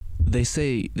They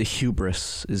say the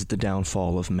hubris is the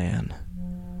downfall of man.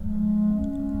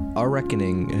 Our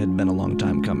reckoning had been a long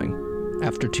time coming.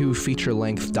 After 2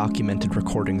 feature-length documented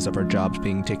recordings of our jobs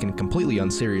being taken completely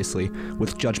unseriously,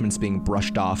 with judgments being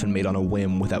brushed off and made on a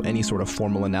whim without any sort of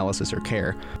formal analysis or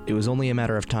care, it was only a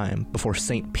matter of time before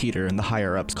St. Peter and the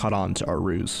higher-ups caught on to our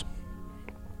ruse.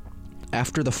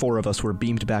 After the 4 of us were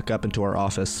beamed back up into our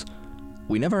office,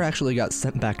 we never actually got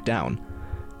sent back down,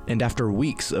 and after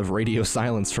weeks of radio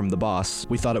silence from the boss,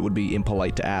 we thought it would be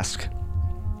impolite to ask.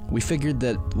 We figured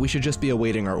that we should just be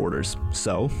awaiting our orders,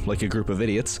 so, like a group of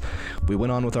idiots, we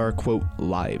went on with our, quote,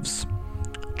 lives.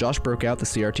 Josh broke out the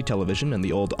CRT television and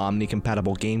the old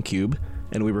Omni-compatible GameCube,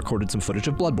 and we recorded some footage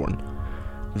of Bloodborne.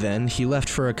 Then he left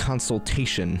for a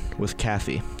consultation with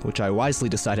Kathy, which I wisely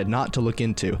decided not to look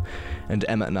into, and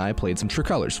Emma and I played some True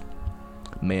Colors.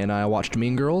 May and I watched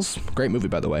Mean Girls, great movie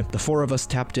by the way. The 4 of us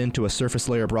tapped into a surface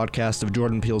layer broadcast of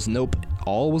Jordan Peele's Nope,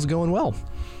 all was going well.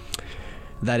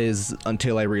 That is,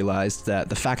 until I realized that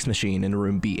the fax machine in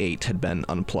room B8 had been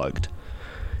unplugged.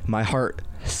 My heart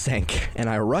sank, and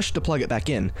I rushed to plug it back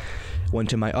in, when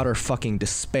to my utter fucking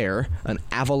despair, an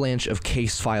avalanche of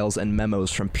case files and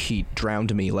memos from Pete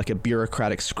drowned me like a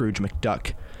bureaucratic Scrooge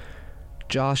McDuck.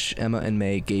 Josh, Emma, and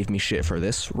May gave me shit for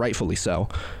this, rightfully so,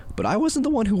 but I wasn't the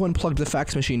one who unplugged the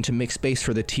fax machine to make space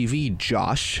for the TV,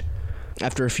 Josh.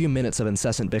 After a few minutes of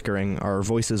incessant bickering, our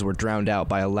voices were drowned out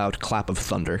by a loud clap of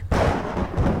thunder.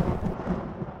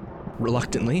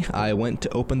 Reluctantly, I went to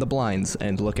open the blinds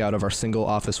and look out of our single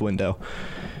office window.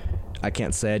 I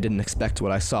can't say I didn't expect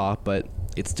what I saw, but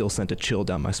it still sent a chill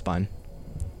down my spine.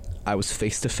 I was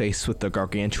face to face with the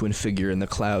gargantuan figure in the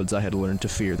clouds I had learned to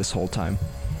fear this whole time.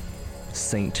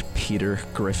 St. Peter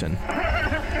Griffin.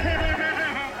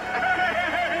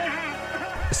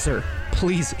 Sir,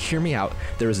 please hear me out.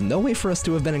 There is no way for us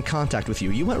to have been in contact with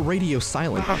you. You went radio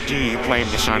silent. How do you blame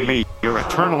this on me, your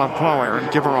eternal employer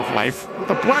and giver of life?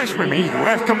 The blasphemy you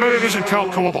have committed is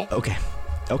incalculable.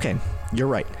 Okay, you're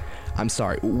right. I'm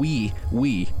sorry. We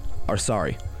are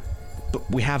sorry. But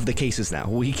we have the cases now.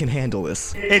 We can handle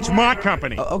this. It's my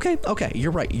company. Okay,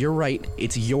 you're right.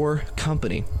 It's your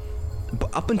company.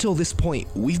 But up until this point,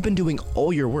 we've been doing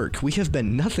all your work. We have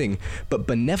been nothing but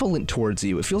benevolent towards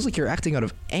you. It feels like you're acting out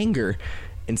of anger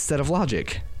instead of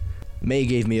logic. May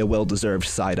gave me a well-deserved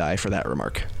side-eye for that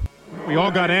remark. We all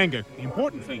got anger. The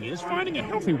important thing is finding a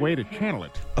healthy way to channel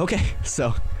it. Okay,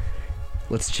 so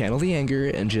let's channel the anger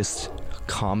and just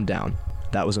calm down.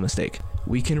 That was a mistake.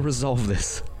 We can resolve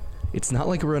this. It's not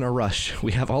like we're in a rush.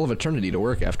 We have all of eternity to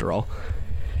work, after all.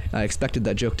 I expected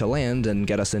that joke to land and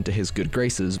get us into his good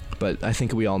graces, but I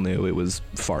think we all knew it was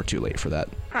far too late for that.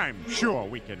 I'm sure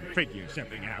we can figure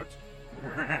something out.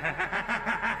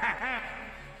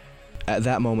 At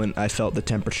that moment, I felt the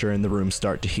temperature in the room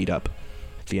start to heat up.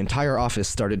 The entire office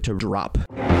started to drop,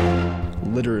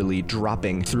 literally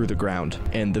dropping through the ground,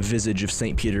 and the visage of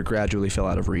St. Peter gradually fell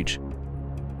out of reach.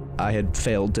 I had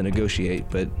failed to negotiate,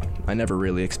 but I never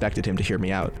really expected him to hear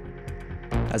me out.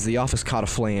 As the office caught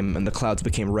aflame and the clouds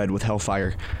became red with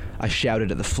hellfire, I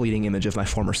shouted at the fleeting image of my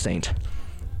former saint.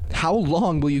 How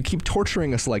long will you keep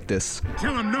torturing us like this?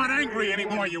 Till I'm not angry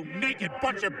anymore, you naked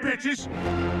bunch of bitches!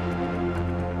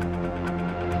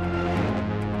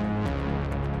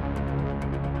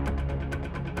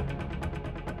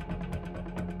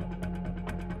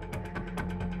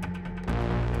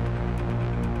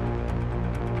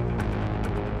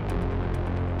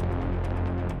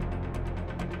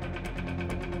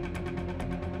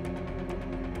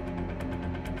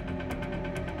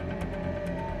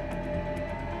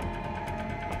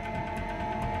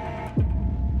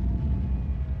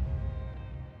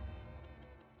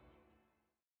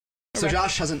 So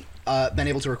Josh hasn't been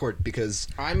able to record because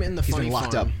I'm in the he's funny been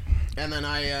locked farm. up. And then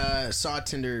I saw a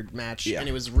Tinder match, Yeah. and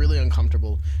it was really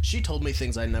uncomfortable. She told me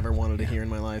things I never wanted to hear in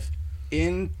my life.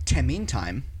 In the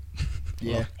meantime,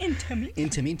 Yeah.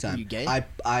 into meantime, You gay?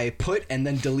 I put and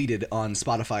then deleted on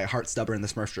Spotify Heart Stubborn the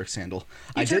Smurfstrix handle.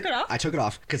 I took it off? I took it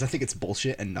off because I think it's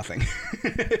bullshit and nothing.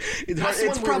 That's it's the one where we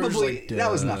were probably just like, that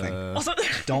was nothing. Also,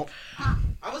 Don't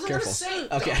I wasn't careful. gonna say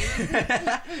it. Okay.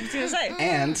 I was gonna say.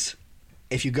 And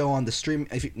if you go on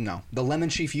the Lemon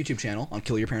Chief YouTube channel on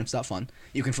KillYourParents.fun,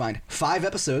 you can find 5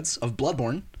 episodes of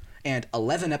Bloodborne and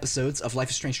 11 episodes of Life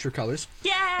is Strange True Colors.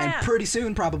 Yeah! And pretty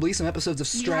soon, probably, some episodes of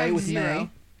Stray have with 0. May.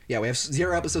 Yeah, we have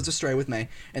 0 episodes of Stray with May,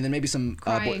 and then maybe some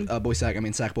Crying.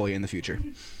 Sackboy in the future.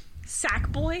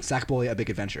 Sackboy? Sackboy: A Big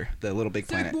Adventure, the Little Big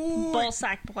Planet. Ball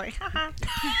Sackboy.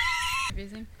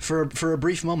 Amazing. For a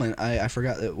brief moment, I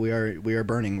forgot that we are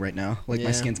burning right now. Like my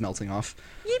Yeah. skin's melting off.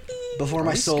 Yippee! Before Are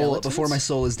my we soul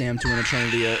skeletons? is damned to an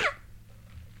eternity.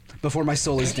 Before my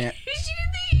soul is damned.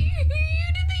 You did the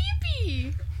yippee.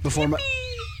 Before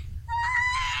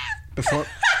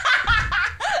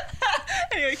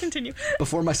Anyway, continue.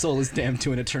 before my soul is damned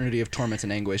to an eternity of torment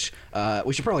and anguish,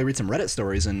 we should probably read some Reddit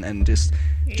stories and just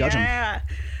judge them. Yeah.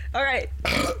 All right.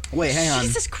 Wait, hang on.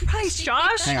 Jesus Christ,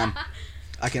 Josh. Hang on.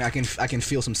 I can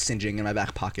feel some singeing in my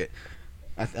back pocket.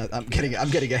 I'm getting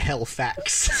a hell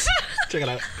fax. Check it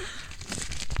out.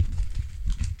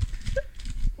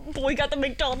 Boy got the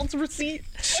McDonald's receipt.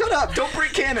 Shut up! Don't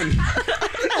break canon.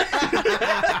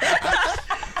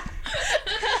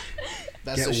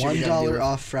 That's Get the shit you gotta deal $1 with.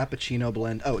 off Frappuccino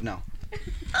blend. Oh no.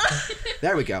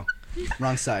 There we go.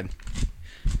 Wrong side.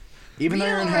 Even though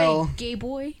you're in hell, Gay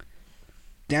boy.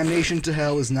 damnation to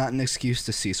hell is not an excuse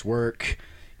to cease work.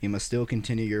 You must still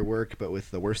continue your work, but with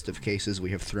the worst of cases,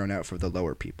 we have thrown out for the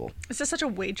lower people. Is this such a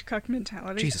wage cuck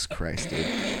mentality? Jesus Christ, dude.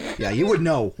 Yeah, you would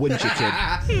know, wouldn't you, kid?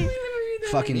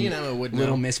 Fucking You know, would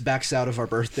little know. Miss backs out of our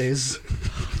birthdays. You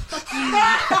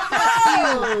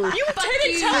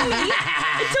didn't tell me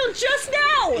until just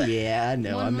now. Yeah, I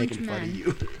know. One I'm lunch making fun man. of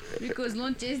you. Because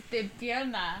lunch is de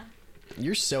pierna.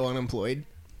 You're so unemployed.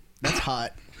 That's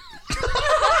hot.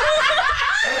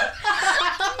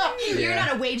 You're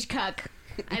not a wage cuck.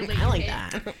 I like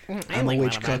that. I'm a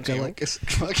witch cuck. I like this.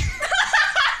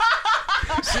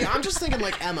 See, I'm just thinking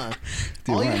like Emma.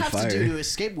 Dude, All we're you on have to fire. do to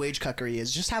escape wage cuckery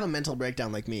is just have a mental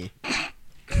breakdown like me.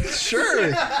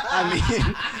 Sure. I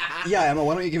mean, yeah, Emma,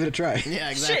 why don't you give it a try? Yeah,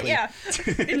 Shit, exactly. yeah.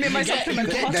 It made myself feel you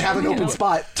better. get- They have an open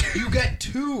spot. You get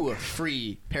 2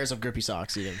 free pairs of grippy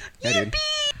socks even. Yeah, dude.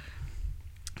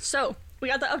 So, we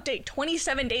got the update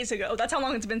 27 days ago. That's how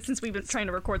long it's been since we've been trying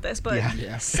to record this, but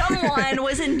Yeah. someone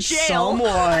was in jail.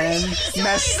 Someone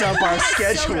messed up our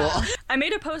schedule. I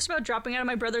made a post about dropping out of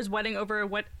my brother's wedding over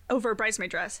a bridesmaid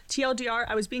dress. TLDR,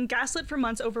 I was being gaslit for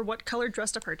months over what colored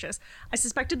dress to purchase. I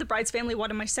suspected the bride's family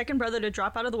wanted my second brother to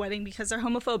drop out of the wedding because they're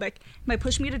homophobic. And by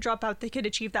pushing me to drop out, they could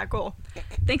achieve that goal.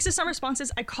 Thanks to some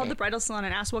responses, I called the bridal salon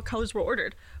and asked what colors were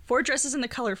ordered. 4 dresses in the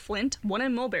color Flint, 1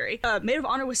 in Mulberry. Maid of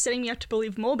Honor was setting me up to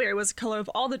believe Mulberry was the color of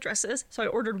all the dresses, so I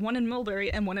ordered 1 in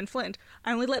Mulberry and 1 in Flint.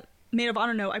 I only let Maid of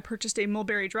Honor know I purchased a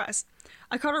Mulberry dress.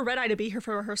 I called a red eye to be here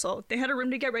for rehearsal. They had a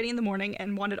room to get ready in the morning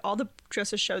and wanted all the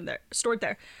dresses stored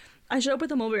there. I show up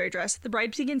with a Mulberry dress. The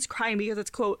bride begins crying because it's,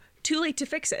 quote, too late to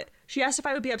fix it. She asked if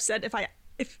I would be upset if I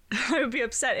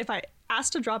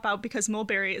asked to drop out because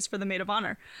Mulberry is for the Maid of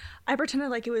Honor. I pretended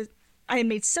like I had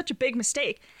made such a big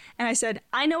mistake, and I said,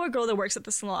 I know a girl that works at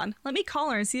the salon. Let me call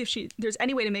her and see if there's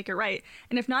any way to make it right,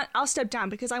 and if not, I'll step down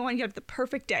because I want you to have the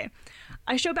perfect day.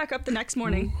 I show back up the next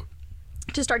morning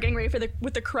to start getting ready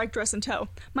with the correct dress in tow.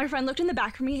 My friend looked in the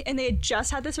back for me, and they had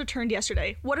just had this returned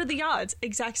yesterday. What are the odds?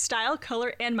 Exact style,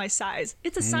 color, and my size.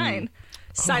 It's a sign.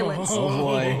 Silence. Oh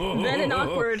boy. Then an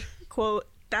awkward, quote,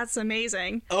 that's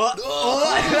amazing.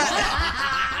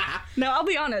 Now, I'll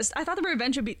be honest. I thought the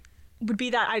revenge would be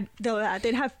that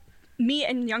they'd have me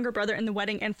and younger brother in the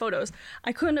wedding and photos.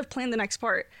 I couldn't have planned the next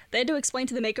part. They had to explain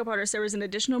to the makeup artist there was an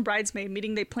additional bridesmaid,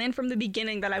 meaning they planned from the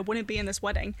beginning that I wouldn't be in this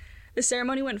wedding. The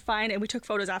ceremony went fine and we took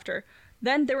photos after.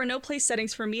 Then there were no place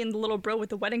settings for me and the little bro with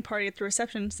the wedding party at the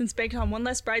reception since banked on 1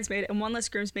 less bridesmaid and 1 less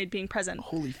groomsmaid being present.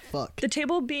 Holy fuck. The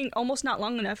table being almost not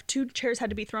long enough, 2 chairs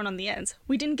had to be thrown on the ends.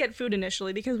 We didn't get food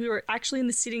initially because we were actually in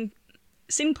the seating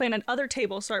plan at other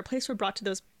tables, so our plates were brought to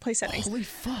those place settings. Holy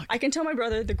fuck. I can tell my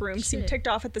brother, the groom, seemed Shit. ticked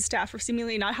off at the staff for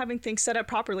seemingly not having things set up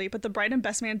properly, but the bride and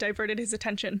best man diverted his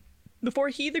attention. Before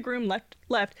he, the groom,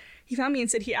 left, he found me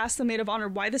and said he asked the maid of honor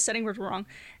why the setting was wrong,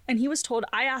 and he was told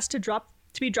I asked to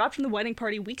be dropped from the wedding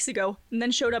party weeks ago, and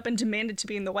then showed up and demanded to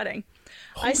be in the wedding.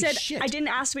 I Holy said shit. I didn't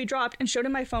ask to be dropped and showed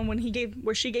him my phone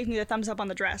where she gave me the thumbs up on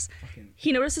the dress.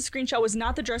 He noticed the screenshot was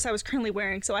not the dress I was currently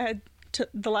wearing, so I had to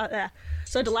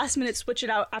last minute switch it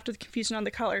out after the confusion on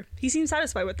the color. He seemed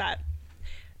satisfied with that.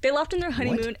 They left on their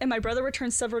honeymoon, and my brother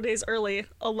returned several days early,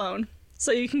 alone.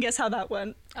 So you can guess how that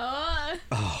went.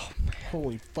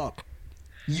 Holy fuck.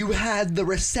 You had the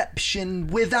reception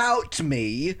without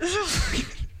me.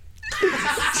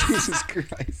 Jesus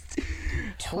Christ.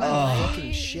 Holy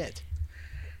fucking shit.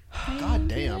 God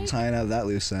damn. Tying out that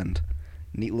loose end.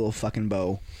 Neat little fucking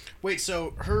bow. Wait,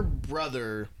 so her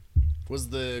brother was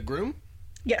the groom?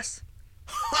 Yes.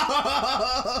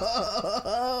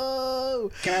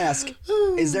 Can I ask,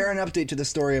 is there an update to the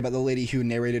story about the lady who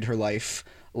narrated her life?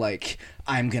 Like,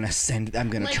 I'm gonna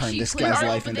Like turn she this cleared guy's it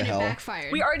up, life but into then it hell.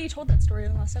 backfired. We already told that story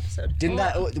in the last episode.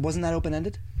 Wasn't that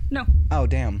open-ended? No. Oh,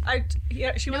 damn.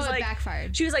 She was it like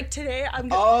backfired. She was like, today I'm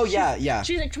gonna Oh, yeah.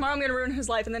 She's like, tomorrow I'm gonna ruin his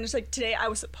life, and then it's like, today I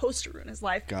was supposed to ruin his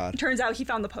life. God. Turns out he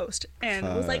found the post and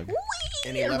was like, Fuck. wee,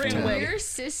 And he and left ran town. away. Your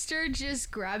sister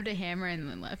just grabbed a hammer and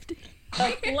then left.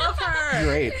 Love her.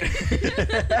 Great.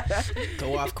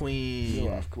 Go off, queen.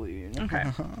 Go off, queen. Okay.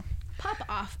 Pop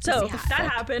off. So Yeah.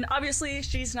 that happened. Obviously,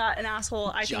 she's not an asshole.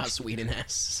 I think. Joss Whedon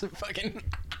ass. Fucking.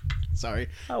 Sorry.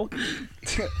 Oh.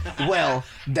 Well,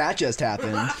 that just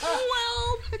happened. Well,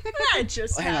 that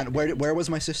just Hang happened. on. Where was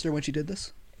my sister when she did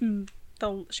this?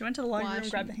 She went to the laundry room,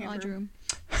 grabbed the hand room.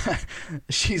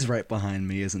 She's right behind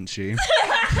me, isn't she?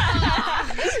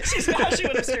 She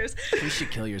went upstairs. You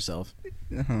should kill yourself.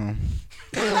 Okay.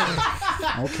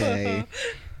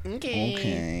 Okay.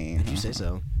 Okay. If you say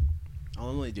so. I'll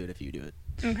only do it if you do it.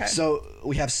 Okay. So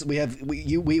we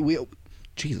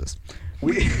Jesus.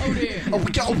 We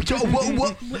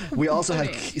we also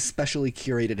have specially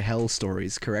curated hell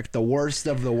stories, correct? The worst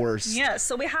of the worst. Yeah,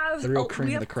 so we have The real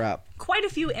cream of the crop. quite a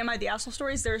few Am I the Asshole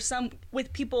stories. There are some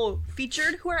with people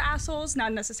featured who are assholes,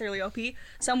 not necessarily OP.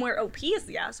 Some where OP is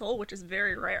the asshole, which is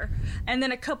very rare. And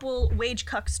then a couple wage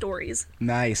cuck stories.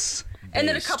 Nice. And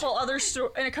then a couple other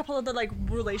like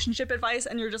relationship advice,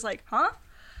 and you're just like, huh?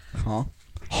 Huh?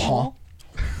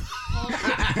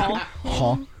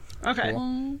 Okay.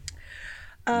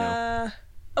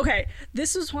 Okay.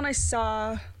 This was one I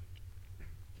saw a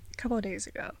couple of days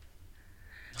ago.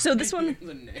 So this one,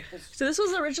 this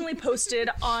was originally posted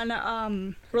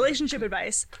on relationship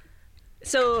advice.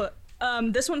 So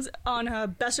this one's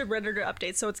on Best of Redditor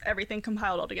updates, so it's everything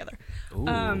compiled all together.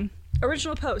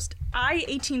 Original post: I,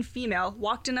 18 female,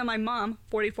 walked in on my mom,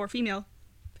 44 female,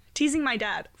 teasing my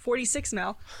dad, 46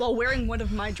 male, while wearing one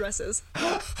of my dresses.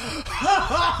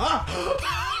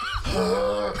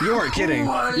 You weren't kidding.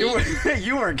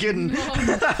 You weren't kidding.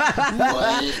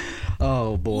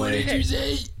 Oh boy. What did you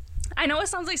say? I know it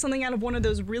sounds like something out of one of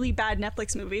those really bad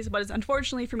Netflix movies, but it's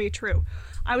unfortunately for me true.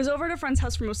 I was over at a friend's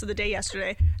house for most of the day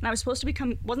yesterday, and I wasn't supposed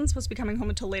to be coming home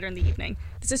until later in the evening.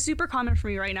 This is super common for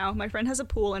me right now. My friend has a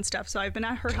pool and stuff, so I've been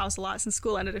at her house a lot since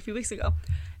school ended a few weeks ago.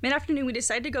 Mid-afternoon, we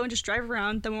decided to go and just drive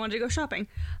around, then we wanted to go shopping.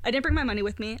 I didn't bring my money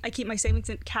with me. I keep my savings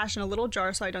and cash in a little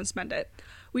jar so I don't spend it.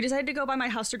 We decided to go by my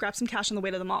house to grab some cash on the way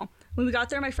to the mall. When we got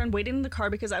there, my friend waited in the car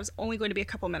because I was only going to be a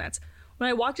couple minutes. When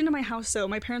I walked into my house,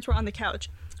 my parents were on the couch.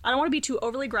 I don't want to be too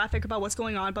overly graphic about what's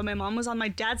going on, but my mom was on my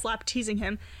dad's lap teasing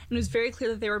him, and it was very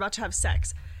clear that they were about to have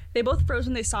sex. They both froze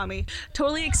when they saw me,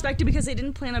 totally expected because they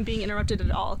didn't plan on being interrupted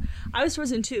at all. I was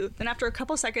frozen too. Then after a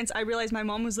couple seconds, I realized my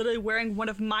mom was literally wearing one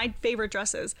of my favorite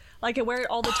dresses. Like I wear it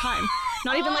all the time.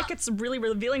 Not even like it's really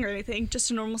revealing or anything, just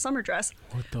a normal summer dress.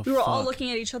 What the We were all fuck? looking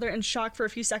at each other in shock for a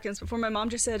few seconds before my mom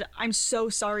just said, "I'm so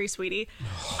sorry, sweetie."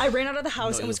 I ran out of the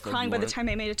house and was crying by the time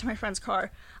I made it to my friend's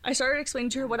car. I started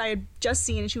explaining to her what I had just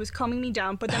seen and she was calming me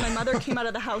down, but then my mother came out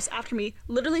of the house after me,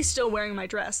 literally still wearing my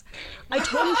dress.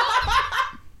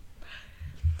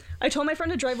 I told my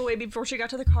friend to drive away before she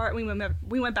got to the car, and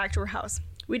we went back to her house.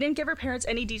 We didn't give her parents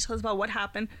any details about what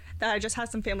happened, that I just had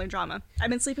some family drama.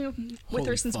 I've been sleeping with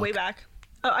her since way back.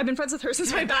 I've been friends with her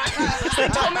since way back. So they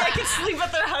told me I could sleep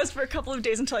at their house for a couple of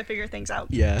days until I figure things out.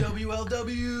 Yeah.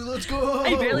 WLW, let's go.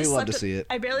 I barely We love slept. to see it.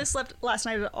 I barely slept last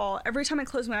night at all. Every time I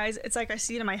close my eyes, it's like I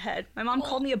see it in my head. My mom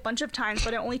called me a bunch of times,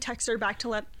 but I only texted her back to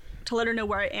let her know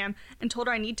where I am and told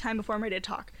her I need time before I'm ready to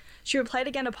talk. She replied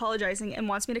again apologizing and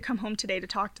wants me to come home today to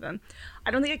talk to them.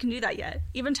 I don't think I can do that yet.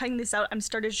 Even typing this out, I'm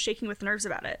started shaking with nerves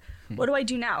about it. What do I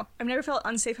do now? I've never felt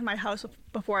unsafe in my house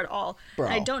before at all. Bro.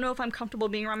 And I don't know if I'm comfortable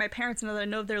being around my parents now that I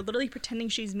know they're literally pretending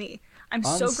she's me. I'm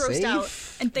so grossed out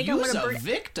Unsafe? and think I want You's to a burn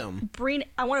victim.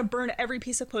 I want to burn every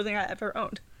piece of clothing I ever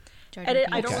owned. Jordan,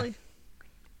 I Okay.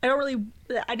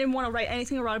 didn't want to write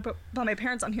anything about my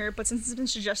parents on here, but since it's been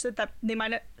suggested that they might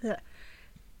not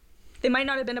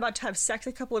have been about to have sex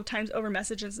a couple of times over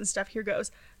messages and stuff, here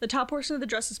goes. The top portion of the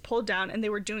dress is pulled down and they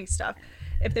were doing stuff.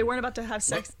 If they weren't about to have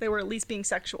sex, they were at least being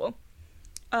sexual.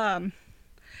 And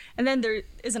then there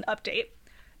is an update.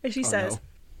 And she says, no.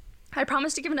 I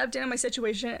promised to give an update on my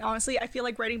situation, and honestly, I feel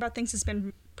like writing about things has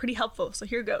been pretty helpful, so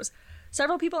here goes.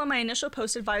 Several people on my initial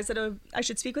post advised that I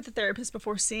should speak with a therapist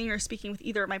before seeing or speaking with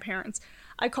either of my parents.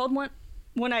 I called one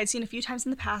I had seen a few times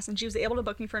in the past, and she was able to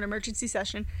book me for an emergency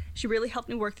session. She really helped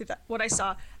me work through what I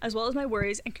saw, as well as my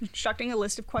worries, and constructing a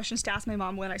list of questions to ask my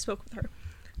mom when I spoke with her.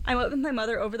 I went with my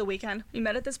mother over the weekend. We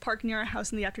met at this park near our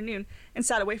house in the afternoon and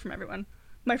sat away from everyone.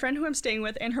 My friend who I'm staying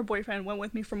with and her boyfriend went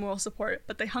with me for moral support,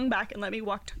 but they hung back and let me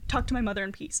talk to my mother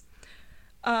in peace.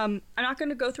 I'm not going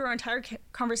to go through our entire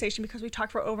conversation because we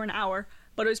talked for over an hour,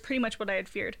 but it was pretty much what I had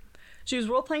feared. She was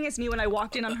role-playing as me when I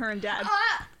walked in on her and dad.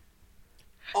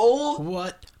 Oh.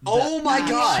 What? Oh the my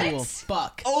God. actual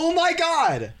fuck. Oh my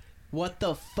God. What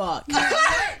the fuck?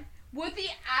 What the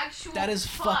actual That is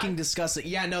fuck? fucking disgusting.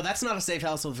 Yeah, no, that's not a safe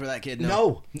household for that kid.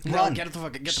 No, run. Get the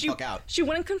fuck out. She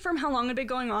wouldn't confirm how long it had been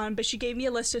going on, but she gave me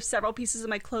a list of several pieces of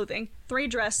my clothing, 3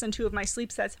 dresses and 2 of my sleep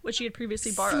sets, which she had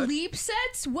previously borrowed. Sleep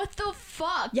sets? What the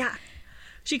fuck? Yeah.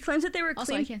 She claims that they were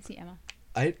Also, clean. I can't see Emma.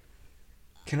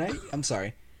 I'm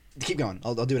sorry. Keep going.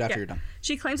 I'll do it after Yeah. you're done.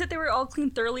 She claims that they were all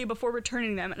cleaned thoroughly before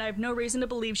returning them, and I have no reason to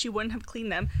believe she wouldn't have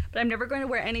cleaned them, but I'm never going to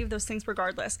wear any of those things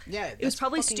regardless. Yeah, it was that's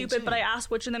probably fucking stupid, but I insane.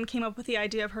 asked which of them came up with the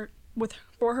idea of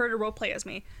for her to roleplay as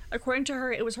me. According to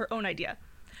her, it was her own idea.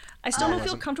 I still don't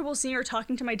feel comfortable seeing her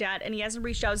talking to my dad, and he hasn't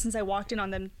reached out since I walked in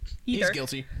on them either. He's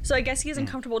guilty. So I guess he isn't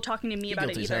comfortable talking to me about it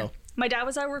guilty as either. hell. My dad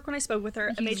was at work when I spoke with her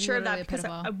and made He's sure of that literally a because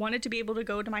pedophile. I wanted to be able to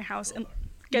go to my house and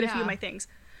get a few of Yeah. my things.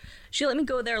 She let me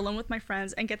go there alone with my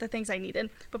friends and get the things I needed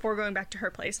before going back to her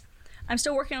place. I'm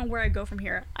still working on where I go from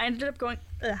here. I ended up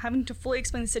having to fully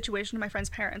explain the situation to my friend's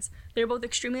parents. They're both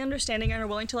extremely understanding and are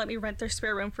willing to let me rent their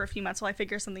spare room for a few months while I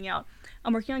figure something out.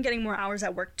 I'm working on getting more hours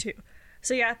at work too.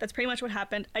 So yeah, that's pretty much what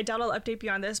happened. I doubt I'll update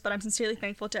beyond this, but I'm sincerely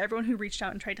thankful to everyone who reached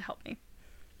out and tried to help me.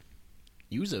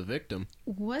 Use a victim.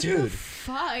 What Dude. the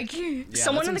fuck? Yeah,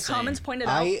 Someone that's in the insane. comments pointed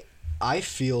out. I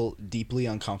feel deeply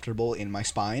uncomfortable in my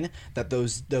spine that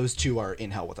those 2 are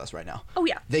in hell with us right now. Oh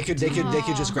yeah. They could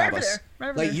just grab Right over us. there, right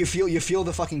over Like there. you feel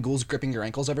the fucking ghouls gripping your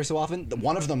ankles every so often.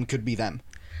 One of them could be them.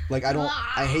 Like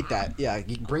I hate that. Yeah,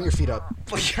 you can bring your feet up.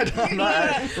 Like, I'm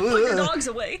not- Put your dogs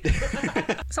away.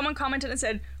 Someone commented and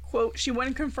said, quote, she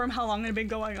wouldn't confirm how long it had been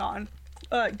going on.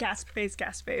 Gasp face.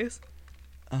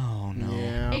 Oh no.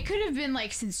 Yeah. It could have been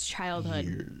like since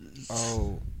childhood.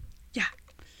 Oh. Yeah.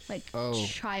 Like Oh.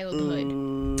 childhood.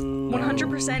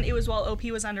 100% it was while OP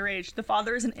was underage. The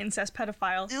father is an incest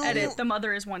pedophile. Edit, the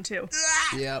mother is one too.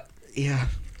 Yep. Yeah.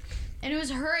 And it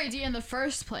was her idea in the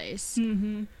first place.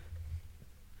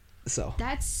 So.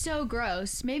 That's so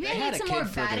gross. Maybe They I had need a some kid more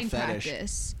for their batting fetish.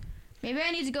 practice. Maybe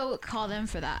I need to go call them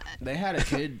for that. They had a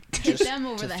kid Hit just them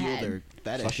over to the fuel head. their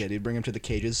fetish. Fuck yeah, dude. Bring them to the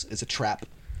cages. It's a trap.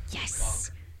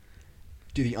 Yes.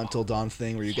 Do the Until Dawn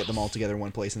thing where you get them all together in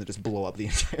one place and then just blow up the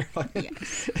entire fucking.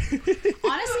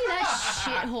 Honestly, that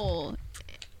shithole.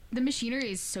 The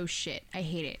machinery is so shit. I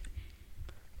hate it.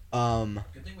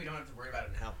 Good thing we don't have to worry about it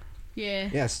in hell. Yeah.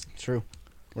 Yes, true.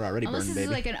 We're already Unless burning, this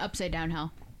baby. is like an upside down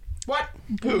hell. What?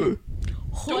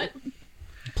 What?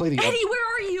 Play the Eddie, where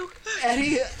are you?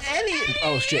 Eddie.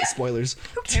 Oh shit! Spoilers.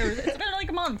 Who cares? It's been like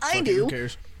a month. I Who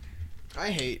cares?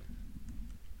 I hate.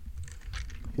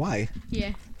 Why?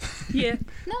 Yeah. Yeah.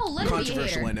 No, let him be a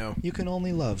Controversial, hater. I know. You can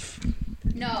only love.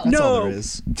 No. That's all No. there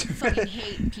is. Fucking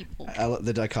hate people.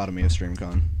 The dichotomy of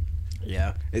Streamcon.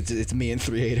 Yeah. It's me and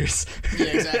 3 haters. Yeah,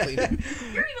 exactly. You're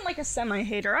even like a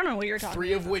semi-hater. I don't know what you're talking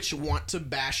 3 of which want to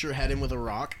bash your head in with a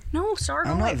rock. No, sorry.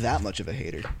 I'm not that much of a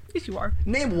hater. Yes, you are.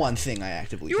 Name one thing I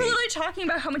actively You were hate. literally talking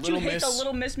about how much Little you hate Miss. the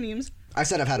Little Miss memes. I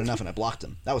said I've had enough and I blocked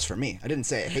them. That was for me. I didn't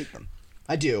say I hate them.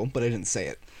 I do, but I didn't say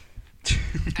it.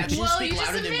 Actions Well, speak you just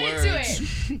louder than admitted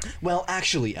words. to it. Well,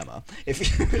 actually, Emma, if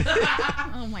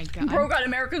Oh my god. Bro got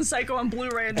American Psycho on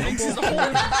Blu-ray and thinks it's a whole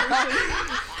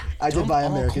version. I did buy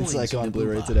all American coins Psycho in on the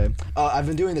Blu-ray Booba. today. I've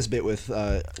been doing this bit with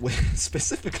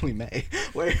specifically May,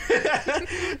 where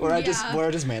I just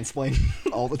mansplain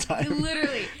all the time.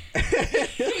 Literally.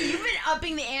 You've been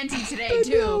upping the ante today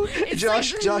too. It's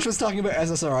Josh like, was talking about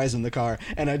SSRIs in the car,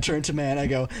 and I turned to May and I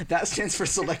go, "That stands for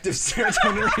selective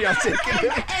serotonin reuptake."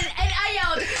 and I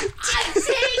yelled, I'm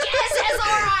taking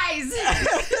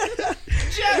SSRIs!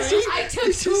 I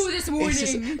took 2 this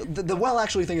morning. The well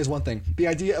actually thing is one thing. The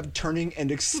idea of turning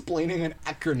and explaining an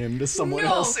acronym to someone No.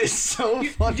 else is so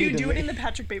funny Do you to do me. it in the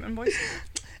Patrick Bateman voice?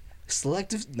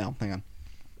 Selective. No, hang on.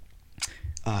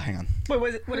 Hang on. Wait,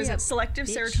 what is up, it? Selective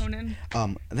bitch.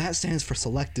 serotonin. That stands for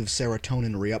selective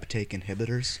serotonin reuptake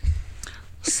inhibitors.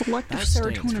 Selective That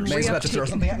stands for- serotonin May's about to throw reuptake.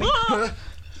 something at me.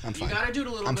 I'm You fine. gotta do it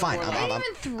a little I'm bit fine. more I'm- like... I I'm-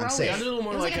 didn't even throw I'm it. safe. You gotta do a little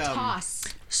more It was like like a toss.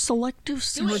 Selective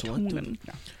serotonin.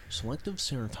 Selective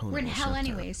serotonin. We're in hell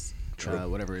anyways.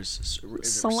 Whatever is it receptor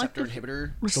Selective-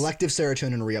 inhibitor? Selective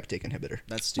serotonin reuptake inhibitor.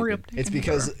 That's stupid. Reuptake. It's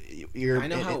because you're. I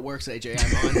know how it works, AJ.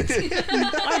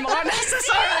 I'm on. I'm on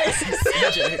SSRIs.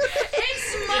 AJ.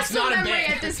 It's muscle not a memory bit.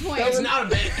 at this point. It's not a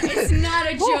bit. It's not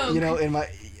a joke. You know, in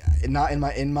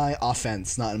my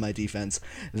offense, not in my defense,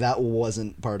 that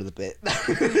wasn't part of the bit.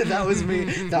 That was me.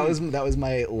 That was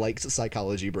my liked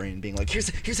psychology brain being like,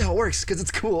 here's how it works because it's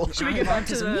cool. Should we get back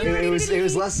to the... It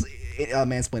was less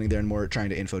mansplaining there and more trying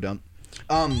to info dump.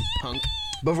 Punk.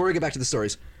 Before we get back to the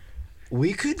stories,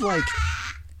 we could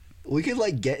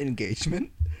get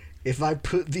engagement if I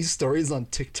put these stories on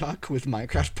TikTok with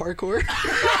Minecraft parkour.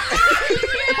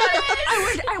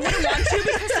 I wouldn't want to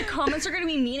because the comments are gonna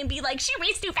be mean and be like, she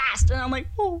reads too fast, and I'm like,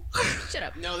 oh. Shut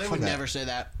up. No, they would never say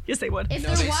that. Yes, they would. If No,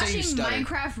 they're they say watching you stutter.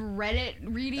 Minecraft Reddit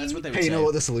reading, That's what they would Hey, say. you know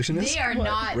what the solution is? they are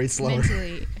not Read slower.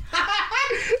 mentally. I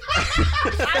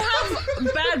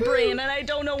have bad brain and I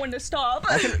don't know when to stop.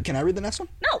 Can I read the next one?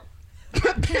 No,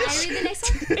 Can I read the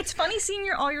next one? it's funny seeing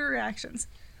all your reactions.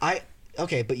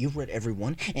 Okay, but you've read every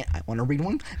one, and I want to read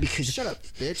one because Shut up,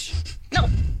 bitch. No.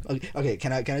 Okay,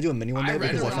 can I do a mini one I there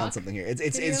read because it. I found something here.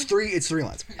 It's three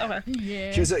lines. Okay.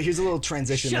 Yeah. Here's a little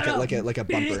transition, Shut up, like a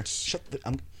bumper. bitch. Shut the,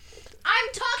 I'm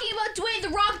talking about Dwayne The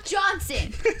Rock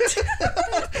Johnson,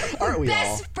 aren't we all?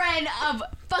 best friend of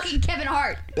fucking Kevin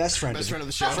Hart. Best friend Best of friend of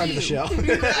the show. Friend of the show.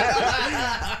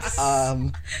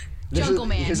 Jungle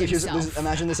Man himself.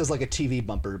 Imagine this as like a TV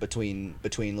bumper between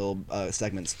little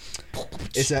segments.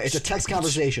 It's a text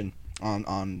conversation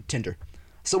on Tinder.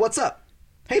 So what's up?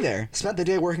 Hey there. Spent the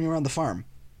day working around the farm.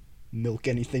 Milk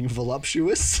anything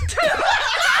voluptuous?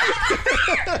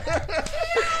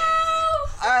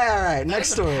 All right,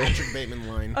 next story. Patrick Bateman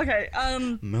line. Okay.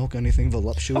 Milk anything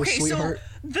voluptuous, Okay. sweetheart?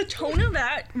 So the tone of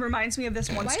that reminds me of this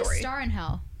one Why story. is Star in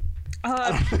Hell?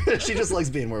 She just likes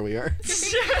being where we are.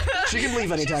 She can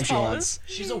leave anytime she wants.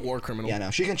 She's a war criminal. Yeah,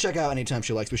 no, she can check out anytime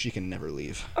she likes, but she can never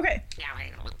leave. Okay.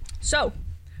 So,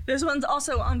 this one's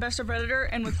also on Best of Redditor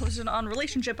and was posted on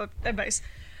relationship advice.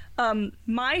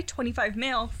 My 25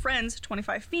 male friends,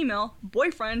 25 female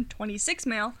boyfriend, 26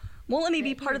 male, won't let me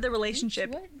be part of the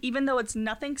relationship, what? even though it's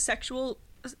nothing sexual,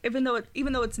 even though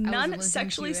it's none listening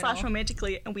sexually to you at / all.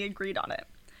 romantically, and we agreed on it.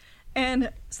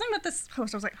 And something about this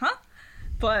post, I was like, huh?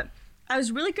 But I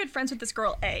was really good friends with this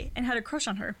girl A and had a crush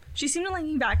on her. She seemed to like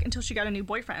me back until she got a new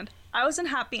boyfriend. I was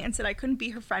unhappy and said I couldn't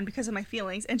be her friend because of my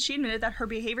feelings, and she admitted that her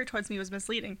behavior towards me was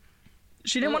misleading.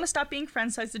 She didn't want to stop being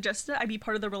friends, so I suggested I be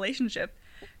part of the relationship.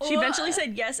 She eventually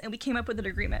said yes, and we came up with an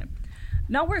agreement.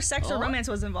 Not where sex or romance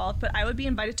was involved, but I would be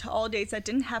invited to all dates that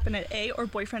didn't happen at A or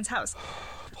boyfriend's house.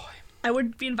 I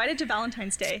would be invited to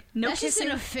Valentine's Day. No That's just kissing.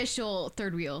 an official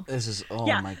third wheel. This is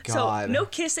yeah, my god. so no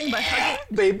kissing, but hugging.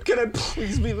 Babe, can I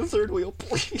please be the third wheel,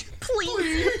 please?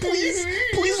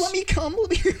 Please let me come. Let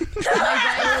me.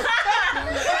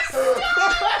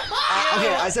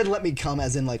 Okay, I said let me come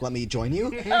as in like let me join you,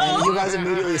 and you guys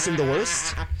immediately assumed the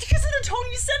worst. Because of the tone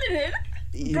you said it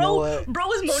in. You know what? Bro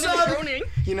was moaning and groaning.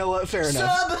 You know what? Fair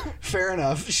enough. Fair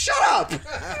enough. Shut up!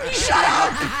 Shut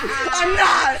up! I'm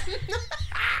not!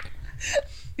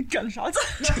 Gunshots.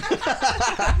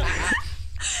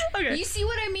 Okay. You see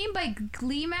what I mean by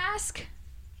Glee mask?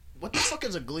 What the fuck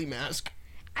is a Glee mask?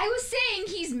 I was saying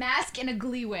he's mask in a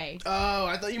Glee way. Oh,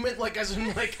 I thought you meant like as in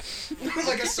like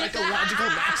a psychological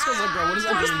mask. I was like, bro, what does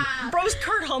that mean? Bro's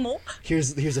Kurt Hummel.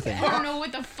 Here's the thing. I don't know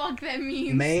what the fuck that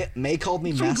means. May called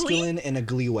me From masculine in a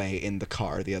Glee way in the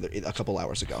car a couple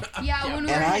hours ago. Yeah, when we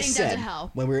were And I heading down said to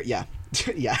hell. when we were yeah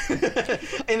in the Ella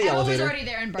was elevator. already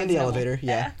there in In Barnes the and Noble. elevator,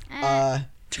 yeah.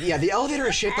 Yeah, the elevator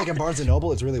is shaped like a Barnes and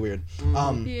Noble. It's really weird.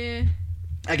 Yeah.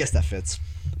 I guess that fits.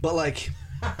 But like,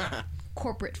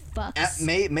 Corporate fucks.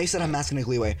 May said I'm masking a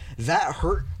Glee way. That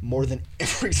hurt more than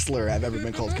every slur I've ever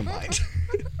been called combined.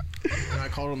 And I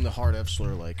called him the hard F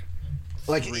slur like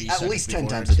Like 3 at seconds least 10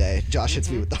 before. times a day. Josh hits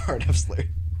me with the hard F slur.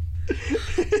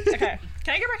 Okay.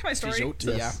 Can I get back to my story?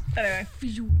 Yeah. Anyway.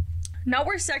 Not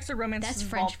where sex or romance That's was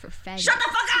French involved. for faggot. Shut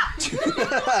the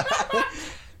fuck up!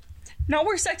 Not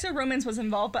where sex or romance was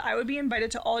involved, but I would be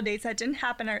invited to all dates that didn't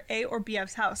happen at A or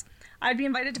BF's house. I'd be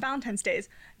invited to Valentine's Days.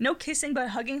 No kissing, but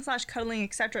hugging / cuddling,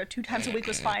 etc. 2 times a week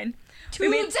was fine. Two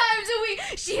times a week.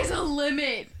 She has a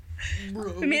limit.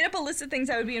 We made up a list of things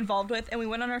I would be involved with, and we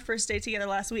went on our first date together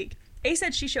last week. A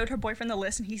said she showed her boyfriend the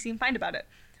list, and he seemed fine about it.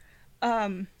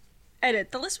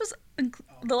 Edit. The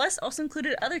list also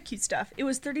included other cute stuff. It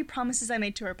was 30 promises I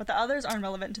made to her, but the others aren't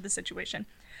relevant to the situation.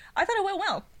 I thought it went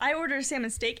well. I ordered a salmon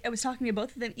steak. I was talking to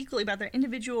both of them equally about their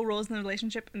individual roles in the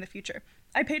relationship in the future.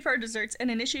 I paid for our desserts and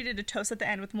initiated a toast at the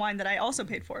end with wine that I also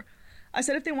paid for. I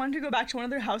said if they wanted to go back to one of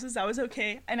their houses, that was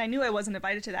okay, and I knew I wasn't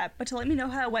invited to that, but to let me know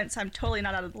how it went so I'm totally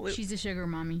not out of the loop. She's a sugar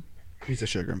mommy. He's a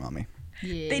sugar mommy.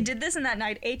 Yeah. They did this, and that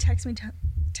night, A texted me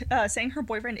saying her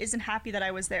boyfriend isn't happy that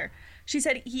I was there. She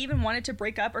said he even wanted to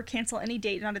break up or cancel any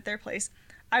date not at their place.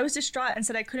 I was distraught and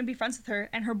said I couldn't be friends with her,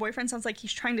 and her boyfriend sounds like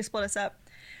he's trying to split us up.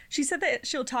 She said that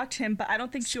she'll talk to him, but I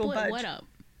don't think she will Split budge. what up?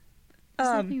 There's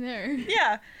nothing there.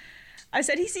 Yeah. I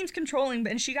said he seems controlling,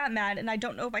 and she got mad, and I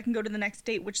don't know if I can go to the next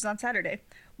date, which is on Saturday.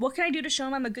 What can I do to show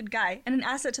him I'm a good guy and an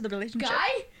asset to the relationship?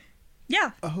 Guy?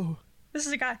 Yeah. Oh, This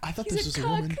is a guy. I thought He's this a was a cuck.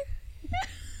 woman.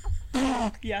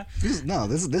 Yeah.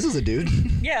 This is a dude.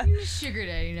 Yeah. Sugar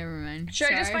daddy, never mind. Should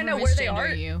I just Sorry find for out where they are?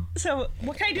 misgendering You. So,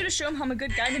 what can I do to show him how I'm a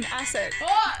good guy and an asset?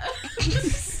 Oh!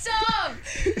 Stop!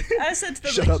 I said to the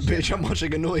Shut up, bitch. I'm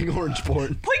watching annoying orange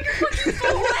porn. Put your fucking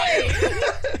phone away!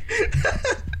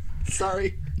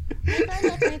 Sorry.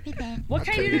 What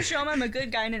can I do to show him I'm a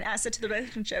good guy and an asset to the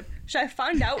relationship? Should I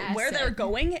find out where Asset. they're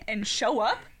going and show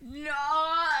up? No.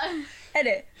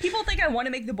 Edit. People think I want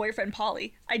to make the boyfriend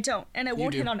poly. I don't, and I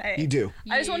won't do. hit on A. You do.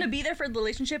 I just want to be there for the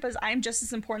relationship as I'm just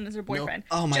as important as her boyfriend.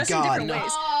 Oh my just God. in different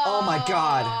ways. Oh my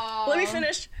God. Let me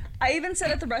finish. I even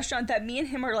said at the restaurant that me and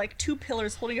him are like two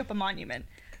pillars holding up a monument.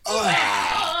 Which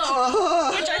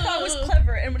I thought was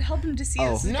clever and would help him to see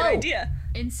this is a No. good idea.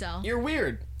 Incel. You're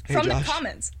weird. Hey, From Josh. the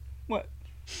comments. What?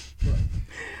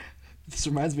 This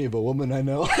reminds me of a woman I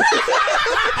know.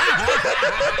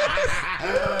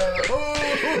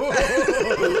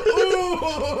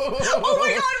 Oh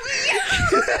my god!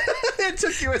 It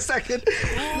took you a second.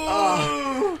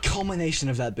 Culmination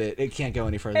of that bit. It can't go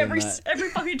any further Every than that. every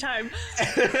fucking time.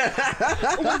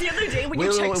 Well, the other day when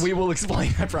you text, We will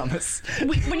explain, I promise.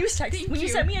 when you text, when you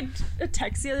you. sent me a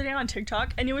text the other day on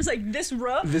TikTok and it was like this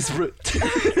rough,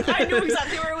 I knew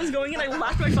exactly where it was going and I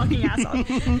laughed my fucking ass off.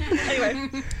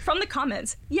 Anyway, from the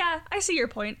comments, yeah, I see your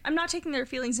point. I'm not taking their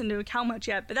feelings into account much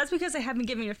yet, but that's because I haven't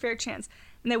given you a fair chance.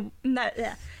 And they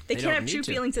can't don't have need true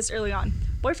to. feelings this early on.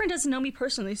 Boyfriend doesn't know me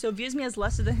personally, so views me as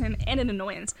lesser than him and an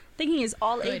annoyance, thinking he is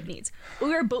all Abe needs. But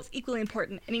we are both equally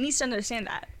important, and he needs to understand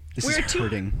that. This We're is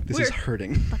hurting. This is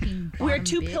hurting. Fucking We are bottom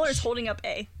two bitch. pillars holding up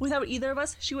A. Without either of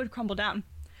us, she would crumble down.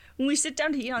 When we sit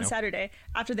down to eat on Saturday,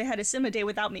 after they had a cinema day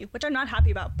without me, which I'm not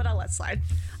happy about, but I'll let slide,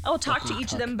 I will talk to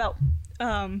each of them about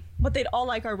what they'd all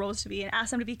like our roles to be and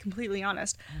ask them to be completely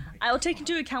honest. I will take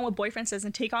into account what boyfriend says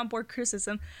and take on board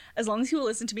criticism as long as he will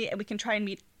listen to me and we can try and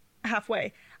meet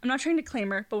halfway. I'm not trying to claim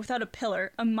her, but without a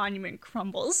pillar, a monument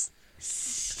crumbles.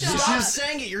 Stop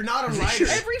saying it. You're not a writer.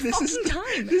 Every fucking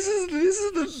time. This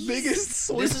is the biggest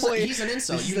sword play. He's an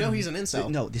incel. You know he's an incel.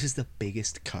 No, this is the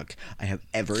biggest cuck I have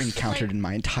ever encountered in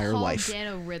my entire Paul life.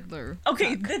 Dano Riddler.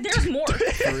 Okay, there's more.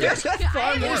 There's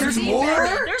far more. There's more?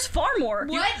 There's far more.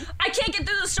 What? I can't get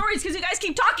through the stories because you guys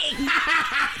keep talking.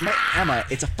 Emma,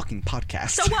 it's a fucking podcast.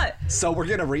 So what? So we're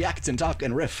gonna react and talk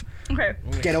and riff. Okay.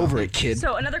 Get over it, kid.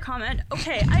 So another comment.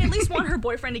 Okay, I at least want her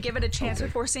boyfriend to give it a chance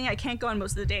before saying I can't go on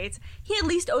most of the dates. He at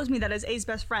least owes me that as A's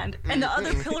best friend, and the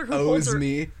other pillar who holds Owes her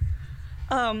me.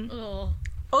 Ugh.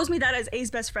 owes me that as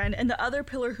A's best friend, and the other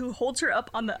pillar who holds her up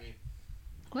on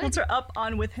holds her up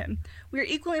on with him. We are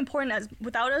equally important as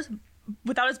without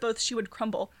us both, she would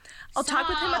crumble. I'll talk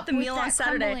with him at Stop the with meal on that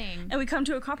Saturday, crumbling. and we come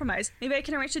to a compromise. Maybe I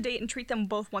can arrange a date and treat them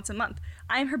both once a month.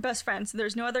 I am her best friend, so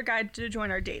there's no other guy to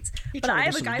join our dates. But trying to I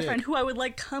have give a some guy dick. friend who I would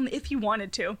like come if he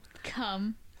wanted to.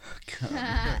 Come.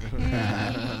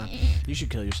 You should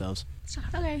kill yourselves.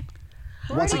 Okay.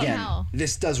 Once Right again, now.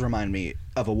 this does remind me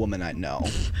of a woman I know.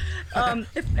 And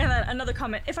then another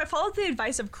comment. If I followed the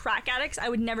advice of crack addicts, I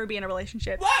would never be in a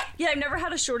relationship. What? Yeah, I've never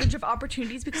had a shortage of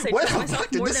opportunities because I Where trust the myself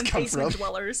fuck did more this than come basement from?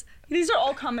 dwellers. These are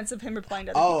all comments of him replying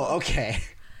to other people. Oh, okay.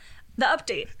 The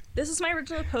update. This is my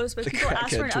original post, but people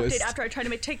asked for an crackhead update twist. after I tried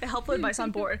to take the helpful advice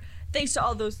on board. Thanks to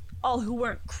all who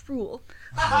weren't cruel.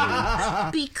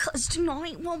 Because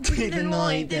tonight won't be the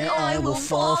night that I will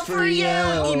fall for you.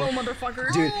 Emo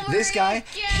motherfucker. Dude, this guy,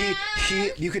 my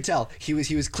he, you could tell he was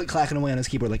clacking away on his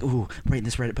keyboard like, ooh, writing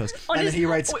this Reddit post, On and his, then he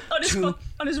writes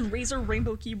on his Razor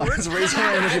rainbow keyboard. his razor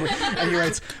on his keyboard,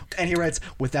 and he writes,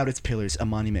 without its pillars, a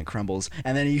monument crumbles,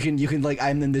 and then you can like,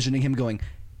 I'm envisioning him going,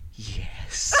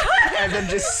 yes, and then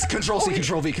just Control C,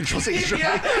 Control V, Control C, Control V.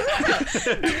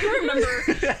 Do you remember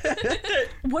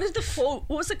what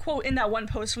was the quote in that one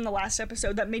post from the last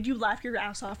episode that made you laugh your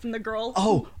ass off from the girl?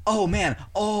 Oh man,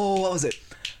 what was it?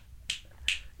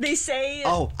 They say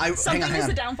hang something on. is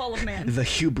the downfall of man. The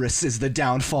hubris is the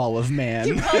downfall of man.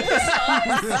 He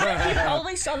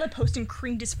probably saw the post and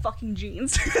creamed his fucking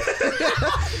jeans.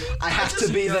 I have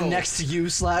to be the next you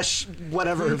 /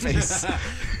 whatever face.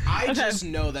 I just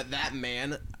know that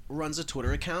man runs a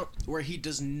Twitter account where he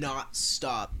does not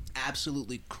stop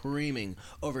absolutely creaming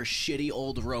over shitty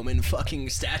old Roman fucking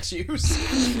statues.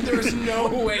 There's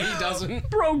no way he doesn't.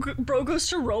 Bro goes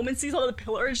to Rome and sees all the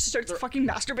pillars and just starts fucking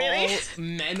masturbating. All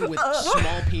men with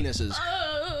small penises.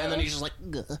 And then he's just like,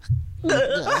 "Guh,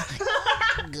 guh,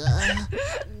 guh,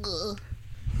 guh."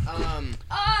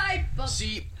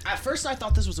 See, at first I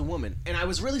thought this was a woman, and I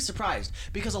was really surprised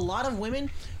because a lot of women,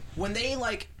 when they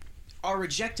like are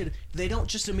rejected, they don't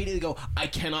just immediately go, I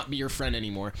cannot be your friend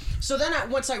anymore. So then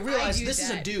once I realized do this is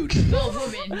a that. dude. Well,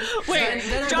 woman. Wait,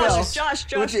 then I Josh, realized- Josh.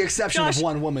 With the exception Josh, of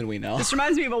one woman we know. This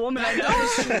reminds me of a woman I know. That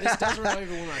is true. This does remind me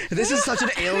of a woman. This is such an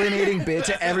alienating bit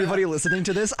to everybody listening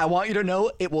to this. I want you to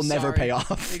know it will never Sorry. pay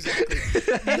off.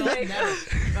 Exactly. No, never.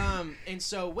 And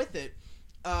so with it,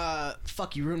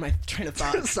 Fuck, you ruined my train of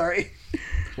thought. Sorry.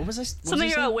 What was I?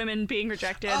 Something about women being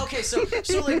rejected. Oh, okay, so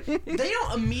like they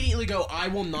don't immediately go, "I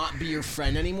will not be your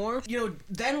friend anymore." You know,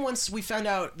 then once we found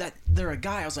out that they're a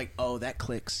guy, I was like, "Oh, that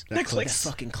clicks. That clicks. That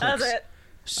fucking clicks." That's it.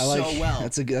 So well.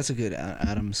 That's a good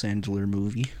Adam Sandler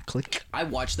movie. Click. I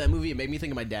watched that movie. It made me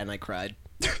think of my dad, and I cried.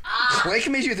 Click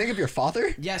made you think of your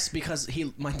father? Yes, because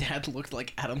my dad looked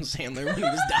like Adam Sandler when he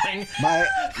was dying.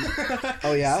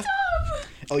 Oh yeah. Stop!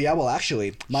 Oh yeah. Well,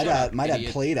 actually, my dad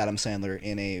idiot. played Adam Sandler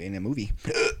in a movie.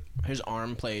 His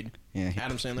arm played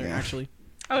Adam Sandler, yeah. actually.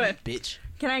 Okay. Bitch.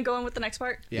 Can I go in with the next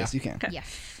part? Yeah. Yes, you can. Okay. Yeah.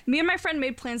 Me and my friend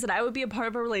made plans that I would be a part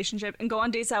of a relationship and go on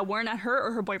dates that weren't at her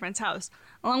or her boyfriend's house,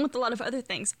 along with a lot of other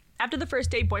things. After the first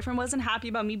date, boyfriend wasn't happy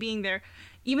about me being there,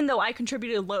 even though I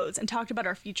contributed loads and talked about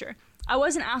our future. I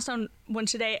wasn't asked on one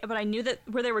today, but I knew that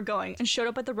where they were going and showed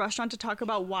up at the restaurant to talk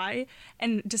about why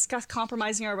and discuss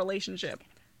compromising our relationship.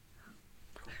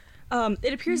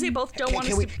 It appears they both don't want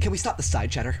us Can we stop the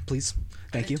side chatter, please?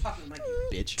 Thank you.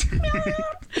 Bitch.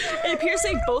 It appears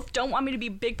they both don't want me to be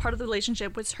a big part of the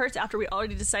relationship, which hurts after we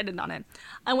already decided on it.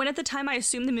 I went at the time I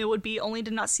assumed the meal would be, only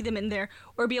to not see them in there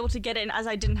or be able to get in as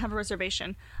I didn't have a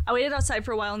reservation. I waited outside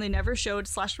for a while and they never showed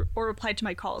 / or replied to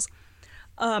my calls.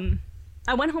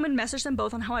 I went home and messaged them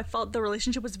both on how I felt the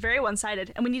relationship was very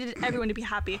one-sided and we needed everyone to be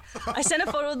happy. I sent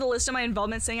a photo of the list of my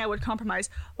involvement saying I would compromise.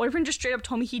 Boyfriend just straight up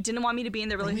told me he didn't want me to be in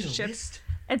the relationship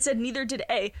and said neither did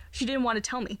A. She didn't want to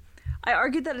tell me. I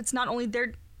argued that that's not only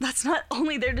their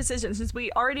decision since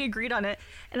we already agreed on it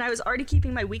and I was already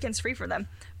keeping my weekends free for them.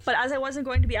 But as I wasn't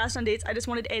going to be asked on dates, I just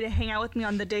wanted A to hang out with me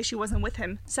on the day she wasn't with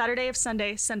him. Saturday of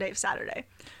Sunday, Sunday of Saturday.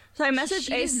 So I messaged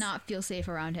She A. does not feel safe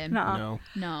around him. Nuh-uh.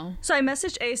 No. So I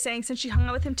messaged A saying since she hung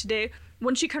out with him today,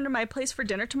 wouldn't she come to my place for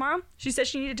dinner tomorrow? She said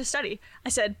she needed to study. I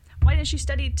said, why didn't she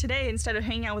study today instead of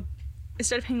hanging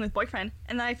with boyfriend?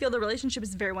 And then I feel the relationship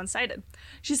is very one-sided.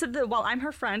 She said that while I'm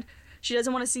her friend, she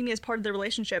doesn't want to see me as part of the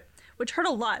relationship, which hurt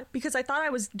a lot because I thought I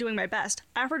was doing my best.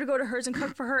 I offered to go to hers and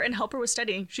cook for her and help her with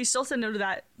studying. She still said no to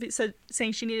that,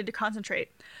 saying she needed to concentrate.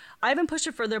 I haven't pushed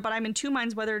it further, but I'm in two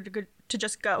minds whether to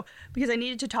just go because I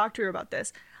needed to talk to her about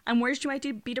this. I'm worried she might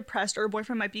be depressed or her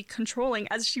boyfriend might be controlling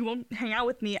as she won't hang out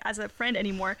with me as a friend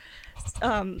anymore.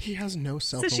 He has no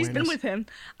self-awareness. Since she's been with him.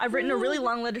 I've written a really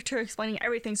long letter to her explaining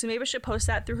everything, so maybe I should post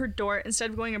that through her door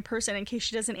instead of going in person in case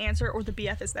she doesn't answer or the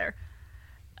BF is there.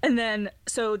 And then,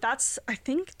 so that's, I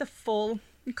think, the full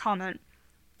comment,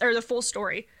 or the full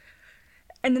story.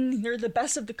 And then they're the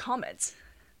best of the comments.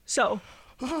 So,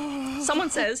 someone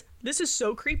says, this is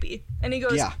so creepy. And he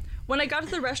goes, Yeah. When I got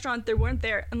to the restaurant, they weren't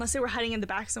there unless they were hiding in the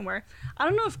back somewhere. I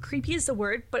don't know if creepy is the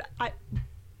word, but it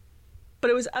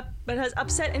has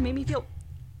upset and made me feel.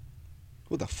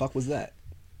 What the fuck was that?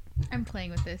 I'm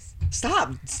playing with this.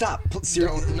 Stop.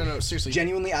 No, seriously.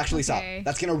 Genuinely, actually stop. Okay.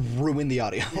 That's gonna ruin the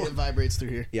audio. It vibrates through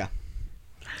here. Yeah.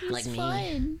 Like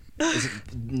fun.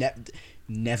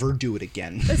 Never do it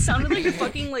again. It sounded like a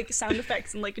fucking like sound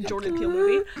effects in like a Jordan Peele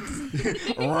movie.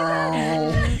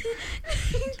 Glanced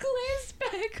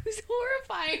back was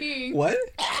horrifying. What?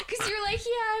 Because you're like,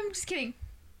 yeah, I'm just kidding.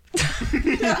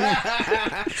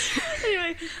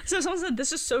 Anyway, so someone said,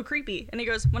 this is so creepy. And he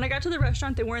goes, when I got to the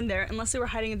restaurant, they weren't there unless they were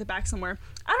hiding in the back somewhere.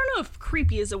 I don't know if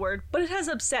creepy is a word, but it has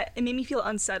upset and made me feel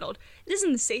unsettled. It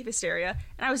isn't the safest area,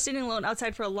 and I was sitting alone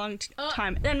outside for a long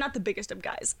time, and I'm not the biggest of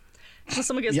guys. So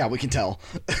someone goes, Yeah, we can tell.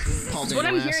 so what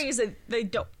I'm hearing is that they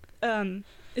don't,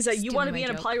 is that you Stealing want to my be in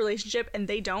a joke. poly relationship and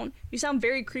they don't. You sound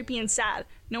very creepy and sad.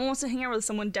 No one wants to hang out with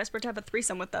someone desperate to have a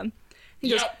threesome with them. He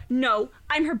goes, no,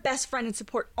 I'm her best friend and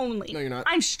support only. No, you're not.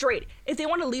 I'm straight. If they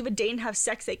want to leave a date and have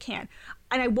sex, they can.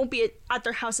 And I won't be at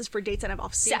their houses for dates and have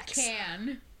sex. They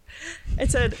can. It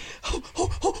said,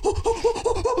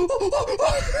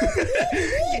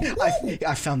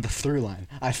 I found the through line.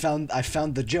 I found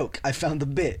the joke. I found the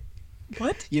bit.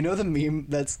 what? You know the meme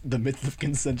that's the myth of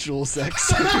consensual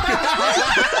sex?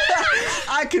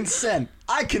 I consent.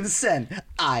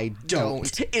 I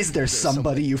don't. Is there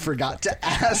somebody you forgot to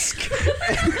ask?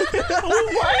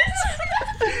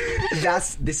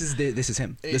 What? This is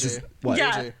him. This is AJ. what?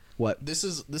 Yeah. AJ, What? This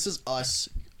is us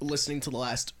listening to the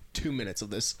last 2 minutes of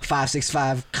this.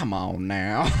 565. Come on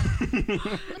now.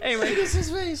 Anyway, This is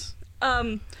his face.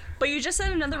 but you just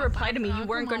said another reply to me. You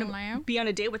weren't going to be on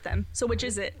a date with them. So which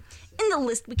is it? In the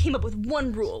list, we came up with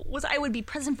one rule, was I would be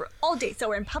present for all dates that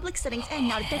were in public settings and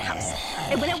not at their house.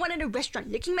 And when I went at a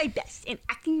restaurant looking my best and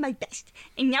acting my best.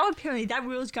 And now apparently that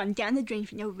rule has gone down the drain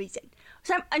for no reason.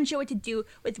 So I'm unsure what to do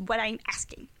with what I'm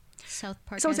asking. South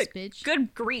Park Someone ass said, bitch.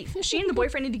 good grief. She and the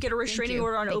boyfriend need to get a restraining you.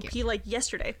 order on Thank OP like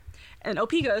yesterday. And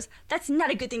OP goes, that's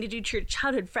not a good thing to do to your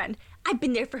childhood friend. I've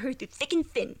been there for her through thick and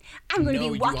thin. I'm going to No,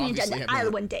 be you walking down obviously the have aisle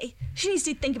not. one day. She needs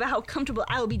to think about how comfortable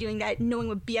I will be doing that, knowing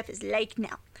what BF is like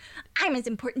now. I'm as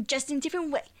important, just in a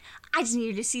different way. I just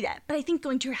need her to see that, but I think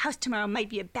going to her house tomorrow might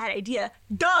be a bad idea.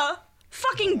 Duh!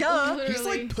 Fucking duh! Literally. He's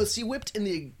like pussy whipped in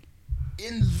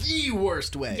the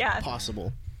worst way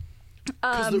possible.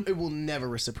 Because it will never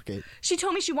reciprocate. She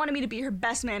told me she wanted me to be her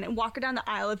best man and walk her down the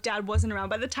aisle if Dad wasn't around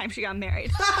by the time she got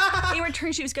married. In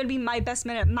return, she was going to be my best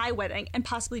man at my wedding and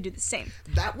possibly do the same.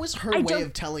 That was her way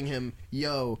of telling him,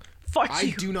 yo, Fuck I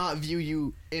you. do not view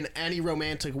you in any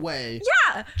romantic way.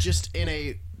 Yeah! Just in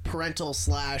a parental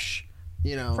slash,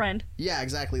 Friend. Yeah,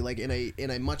 exactly. Like in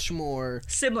a much more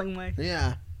Sibling way.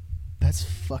 Yeah. That's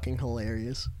fucking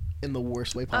hilarious. In the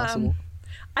worst way possible.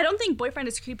 I don't think boyfriend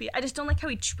is creepy. I just don't like how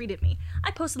he treated me.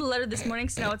 I posted a letter this morning,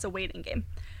 so now it's a waiting game.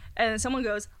 And someone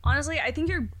goes, honestly, I think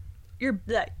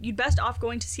you'd best off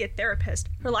going to see a therapist.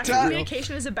 Her lack of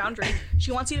communication is a boundary.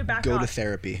 She wants you to back Go off. to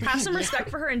therapy. Have some respect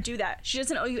for her and do that. She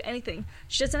doesn't owe you anything.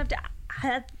 She doesn't have to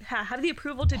have the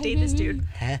approval to date this dude.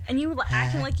 And you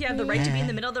acting like you have the right to be in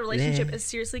the middle of the relationship is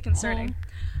seriously concerning.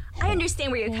 I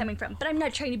understand where you're coming from, but I'm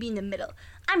not trying to be in the middle.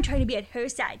 I'm trying to be at her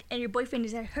side, and your boyfriend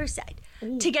is at her side.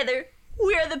 Together,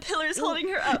 we are the pillars holding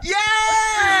her up.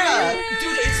 Yeah!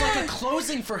 Dude, it's like a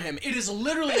closing for him. It is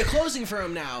literally a closing for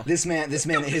him now. This man, his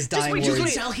dying wait, You words.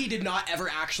 can tell he did not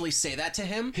ever actually say that to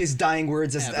him. His dying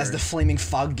words as the flaming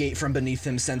fog gate from beneath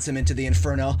him sends him into the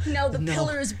Inferno. Now the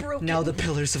pillar is broken. Now the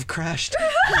pillars have crashed.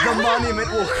 The monument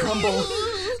will crumble.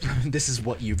 This is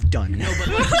what you've done. No, but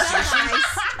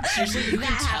like, seriously, you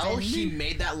can tell he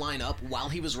made that line up while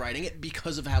he was writing it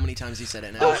because of how many times he said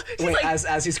it now. Wait, like-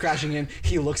 as he's crashing in,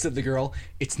 he looks at the girl.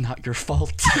 It's not your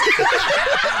fault.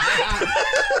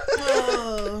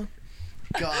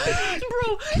 God.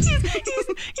 Bro, he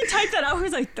typed that out.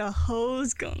 He's like, the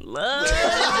hoes gonna love it.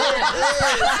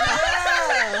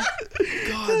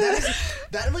 God,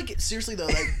 that like seriously though,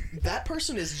 like that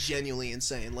person is genuinely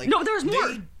insane. Like No, there's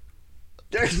more.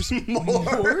 There's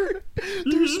more.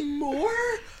 There's more?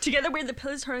 Together, we're the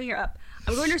pillars holding her up.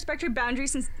 I'm going to respect her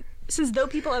boundaries since though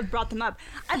people have brought them up.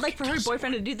 I'd like for her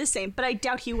boyfriend to do the same, but I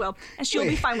doubt he will, and she'll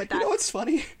be fine with that. You know what's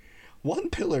funny? One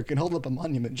pillar can hold up a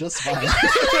monument just fine.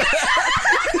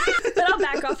 But I'll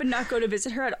back off and not go to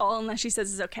visit her at all unless she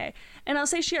says it's okay. And I'll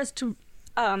say she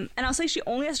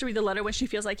only has to read the letter when she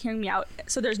feels like hearing me out,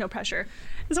 so there's no pressure.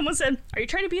 And someone said, "Are you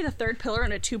trying to be the third pillar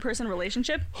in a two-person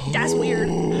relationship? That's weird."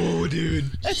 Oh, dude.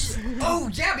 Oh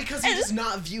yeah, because he does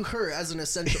not view her as an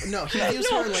essential. No, he views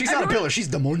her like. She's not a pillar. She's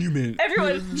the monument.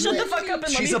 Everyone, shut the fuck up and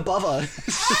let She's me. above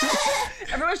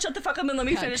us. Everyone, shut the fuck up and let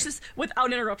me finish this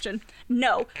without interruption.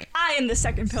 No, I am the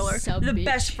second pillar, Sub the bitch.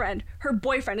 best friend. Her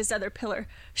boyfriend is the other pillar.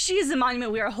 She is the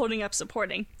monument we are holding up,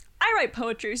 supporting. I write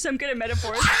poetry, so I'm good at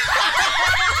metaphors.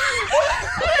 I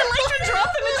like to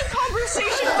drop them into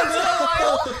conversation once in a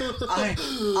while.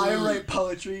 I write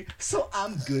poetry, so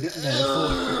I'm good at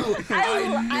metaphor.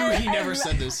 I knew he never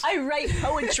said this. I write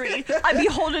poetry. I be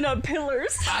holding up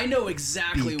pillars. I know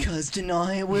exactly. Because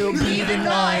tonight will be the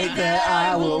night that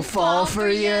I will fall for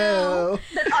you.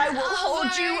 That I will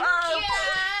hold you up.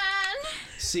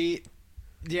 See,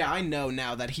 yeah, I know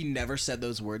now that he never said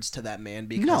those words to that man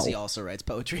because No. he also writes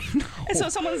poetry. And so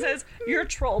someone says, "You're a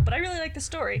troll, but I really like the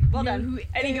story. Well done."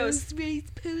 And he goes,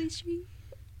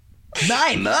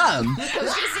 My mom. I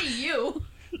was gonna say you.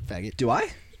 Faggot. Do I?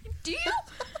 Do you?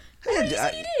 Yeah, You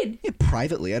said you did. Yeah,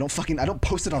 privately. I don't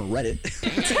post it on Reddit.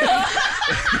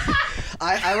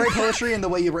 I write poetry in the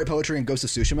way you write poetry in Ghost of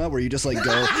Tsushima, where you just like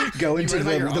go into write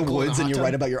about your the uncle in a woods and hot you tub?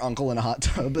 write about your uncle in a hot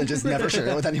tub and just never share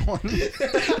it with anyone.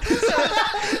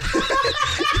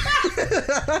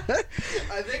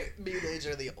 I think me and Age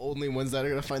are the only ones that are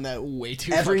gonna find that way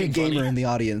too Every fucking gamer funny. in the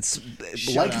audience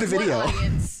Shut like up. the video. What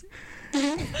audience?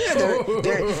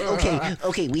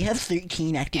 Okay, we have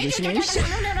 13 active listeners.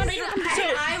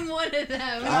 I'm one of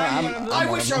them. I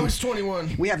wish I was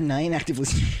 21. We have 9 active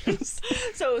listeners.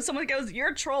 so someone goes, "You're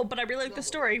a troll, but I really like the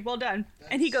story. Well done."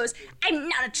 And he goes, "I'm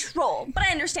not a troll, but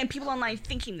I understand people online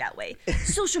thinking that way.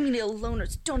 Social media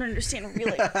loners don't understand real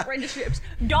life relationships.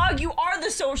 Dog, you are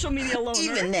the social media loner."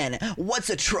 Even then, what's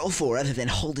a troll for other than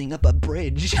holding up a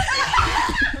bridge?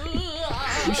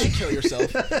 You should kill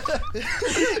yourself.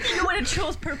 You know what a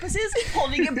troll's purpose is?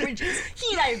 Holding up bridges. He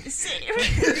and I are the same.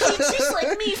 He's just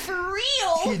like me for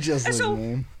real. He just And like so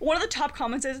me. one of the top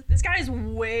comments is, "This guy is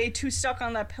way too stuck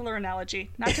on that pillar analogy.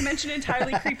 Not to mention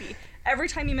entirely creepy. Every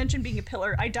time you mention being a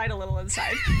pillar, I died a little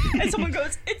inside." And someone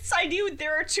goes, "Inside you,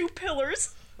 there are 2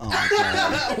 pillars."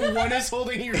 One is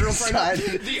holding your girlfriend up,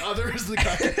 the other is the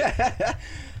guy.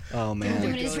 Oh man.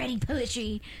 Doing his writing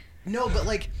poetry. No, but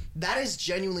like that is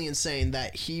genuinely insane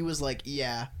that he was like,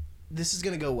 yeah, this is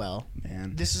gonna go well.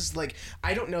 Man. This is like,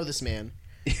 I don't know this man.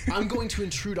 I'm going to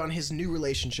intrude on his new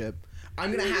relationship.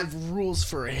 I'm gonna have rules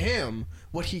for him,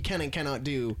 what he can and cannot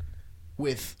do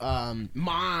with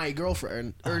my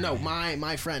girlfriend, or no,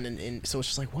 my friend, and so it's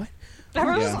just like, what?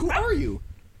 Yeah. Who are you?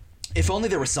 If only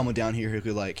there was someone down here who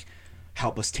could like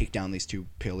help us take down these two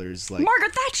pillars. Like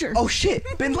Margaret Thatcher. Oh shit,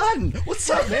 Bin Laden. What's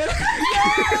up, man?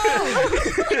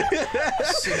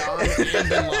 Saddam and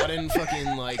Bin Laden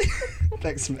fucking like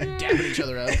Thanks, man. dabbing each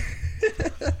other up.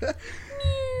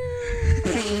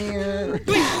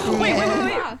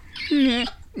 Wait.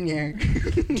 Yeah.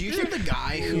 Do you think the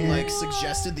guy who like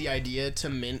suggested the idea to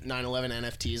mint 9/11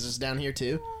 NFTs is down here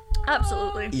too?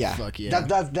 Absolutely. Yeah. Fuck yeah.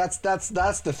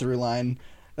 That's the through line.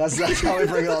 That's how we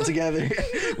bring it all together.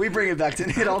 We bring it back to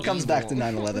it all comes back to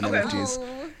 9/11 NFTs.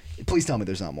 Please tell me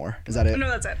there's not more. Is that it? No,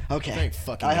 that's it. Okay. Thank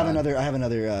fucking I have God.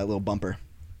 another little bumper.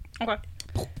 Okay.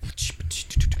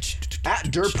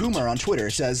 At Derpuma on Twitter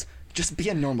says, "Just be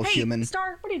a normal Hey, human."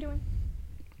 Star, what are you doing?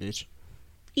 Bitch.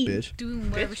 Eat. Bitch.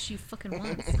 Doing whatever she fucking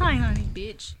wants. Hi, honey.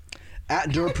 Bitch. At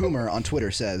Derpuma on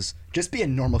Twitter says, "Just be a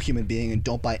normal human being and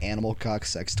don't buy animal cock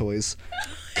sex toys."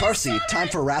 Carsey, time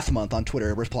for Wrath Month on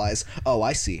Twitter, replies, "Oh,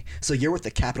 I see. So you're with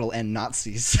the capital N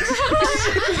Nazis."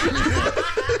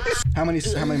 How many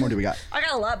more do we got? I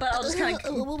got a lot, but I'll just kind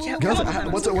of.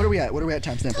 What are we at? What are we at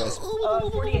timestamp wise?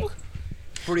 48.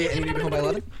 48, and you need to be home by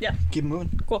 11? Yeah. Keep it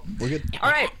moving. Cool. We're good. All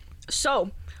right.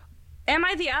 So, am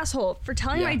I the asshole for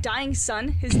telling my dying son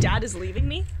his dad is leaving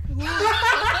me?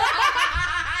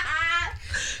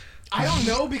 I don't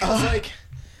know because like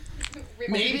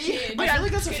maybe kid. I feel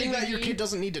like that's a thing that your kid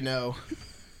doesn't need to know.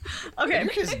 Okay. Your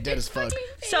kid's dead as fuck.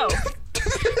 So,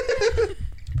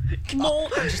 well,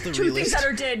 just the two things realist. that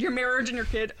are dead: your marriage and your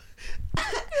kid.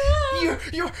 Your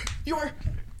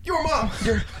mom.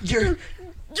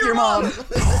 Your mom.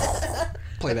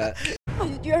 Play that.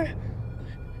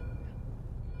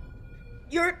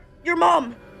 Your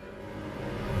mom.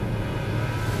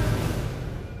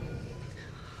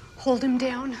 Hold him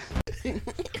down.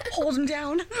 Hold him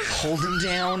down. Hold him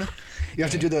down. You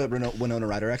have to do the Winona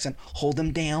Ryder accent. Hold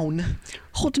him down.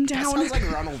 Hold him down. Sounds like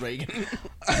Ronald Reagan.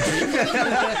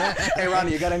 Hey,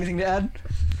 Ronnie, you got anything to add?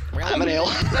 I'm an ale.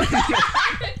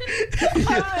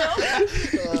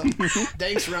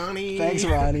 Thanks, Ronnie. Thanks,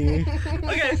 Ronnie.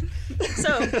 Okay.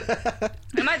 So,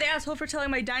 am I the asshole for telling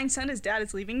my dying son his dad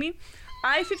is leaving me?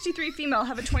 I, 53 female,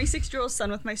 have a 26-year-old son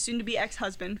with my soon-to-be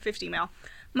ex-husband, 50 male.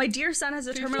 My dear son has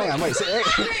a terminal... Hang on, wait.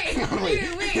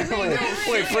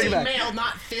 Wait, bring it back. Male,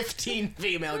 not 15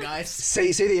 female, guys.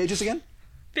 Say the ages again?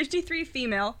 53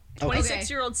 female,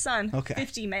 26-year-old son,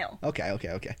 50 male. Okay.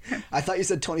 I thought you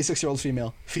said 26-year-old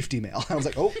female, 50 male. I was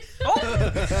like, oh.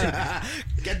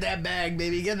 Get that bag,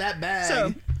 baby. Get that bag.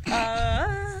 So,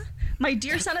 my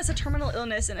dear son has a terminal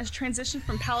illness and has transitioned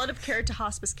from palliative care to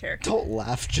hospice care. Don't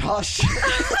laugh, Josh.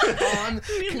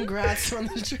 Congrats on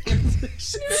the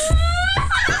transition.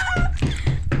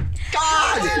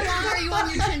 God! How long are you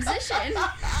on your transition? How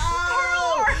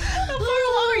far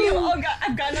along are you? Oh god,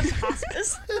 I've gotten up to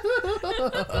hospice.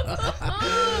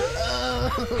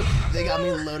 They got me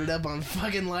loaded up on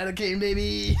fucking lidocaine,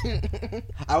 baby.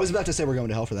 I was about to say we're going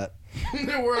to hell for that.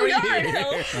 We're already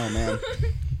here. Oh, man.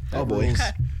 Oh, boy.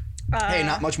 Hey,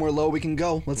 not much more low we can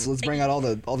go. Let's bring out all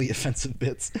the offensive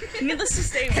bits. Needless to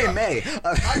say, Hey, May.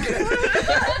 Fuck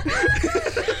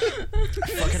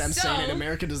it, I'm saying it.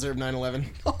 America deserved 9/11.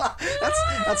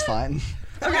 That's fine.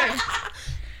 okay.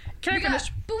 Can I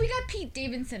finish? But we got Pete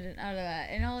Davidson out of that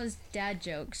and all his dad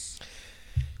jokes.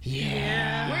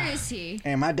 Yeah. Where is he?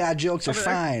 Hey, my dad jokes are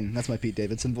fine. That's my Pete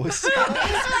Davidson voice. It's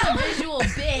not a visual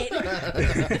bit.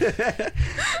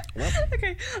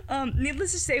 Okay.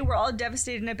 Needless to say, we're all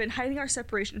devastated and have been hiding our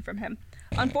separation from him.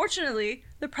 Unfortunately,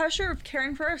 the pressure of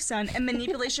caring for our son and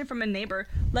manipulation from a neighbor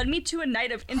led me to a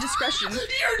night of indiscretion.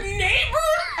 Your neighbor?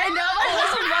 And now my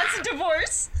husband wants a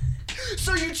divorce.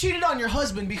 So you cheated on your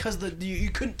husband because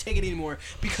you couldn't take it anymore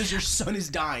because your son is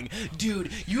dying.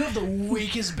 Dude, you have the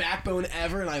weakest backbone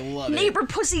ever, and I love it. Neighbor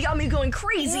pussy got me going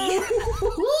crazy.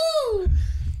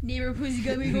 Neighbor pussy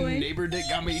got me going. Neighbor dick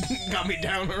got me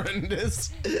down horrendous.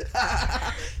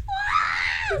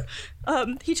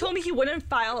 He told me he wouldn't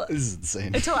file This is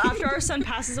insane. until after our son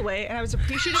passes away, and I was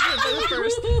appreciative of it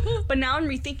first. But now I'm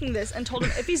rethinking this and told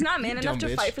him if he's not man enough to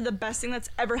bitch. fight for the best thing that's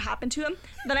ever happened to him,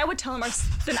 then I would tell our son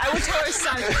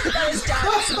that his dad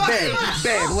is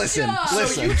Babe, listen.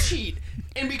 So you cheat.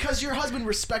 And because your husband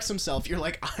respects himself, you're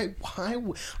like,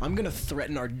 I'm gonna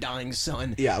threaten our dying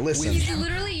son. Yeah, listen. He's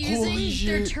literally Holy using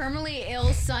their shit. terminally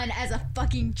ill son as a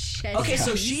fucking chess Okay,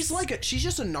 so piece. she's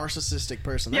just a narcissistic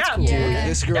person. That's Yeah. cool. Yeah.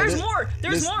 This girl, There's this, more.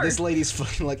 There's more. This lady's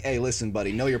fucking like, hey, listen,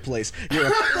 buddy, know your place.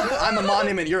 I'm a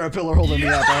monument. You're a pillar holding me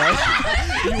up. All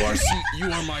right. You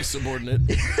are my subordinate.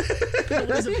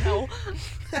 Pillars of hell.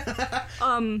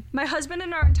 My husband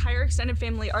and our entire extended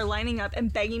family are lining up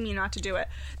and begging me not to do it.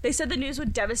 They said the news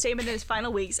would devastate him in his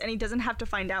final weeks and he doesn't have to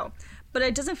find out. But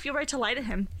it doesn't feel right to lie to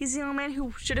him. He's the young man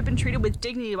who should have been treated with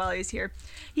dignity while he's here.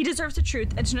 He deserves the truth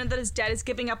and to know that his dad is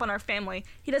giving up on our family.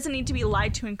 He doesn't need to be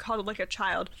lied to and coddled like a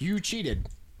child. You cheated.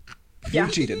 Yeah.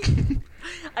 You cheated.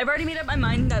 I've already made up my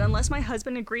mind that unless my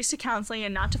husband agrees to counseling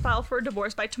and not to file for a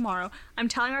divorce by tomorrow, I'm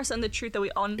telling our son the truth that we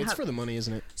all It's have, for the money,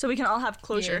 isn't it? so we can all have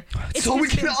closure. It's So we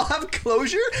his can fam- all have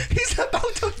closure? He's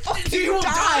about to fucking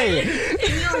die.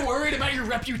 And you're worried about your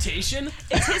reputation?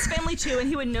 It's his family too, and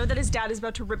he would know that his dad is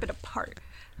about to rip it apart.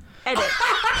 Edit.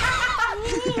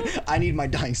 I need my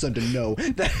dying son to know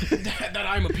that. that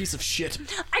I'm a piece of shit.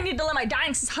 I need to let my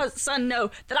dying son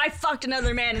know that I fucked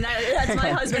another man and that's my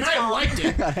husband's And I fault. liked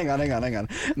it. hang on.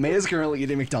 May is currently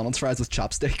eating McDonald's fries with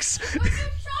chopsticks. What's your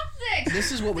chopsticks?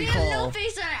 This is what we They call. have no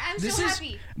face on it. I'm This so is-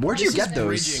 happy. Where'd you This is get those?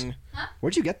 bridging.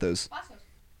 Where'd you get those?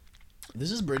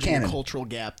 This is bridging Canon. the cultural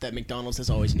gap that McDonald's has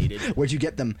always needed. Where'd you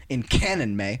get them in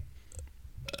canon, May?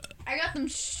 I got them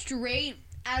straight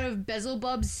out of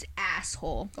Bezelbub's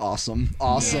asshole. Awesome.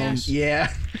 Yes.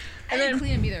 Yeah. I didn't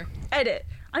clean them either. Edit.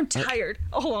 I'm tired.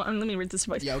 Oh, hold on. Let me read this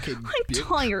voice. Yeah, okay, I'm bitch.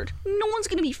 tired. No one's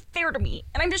gonna be fair to me,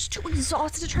 and I'm just too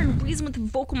exhausted to try and reason with the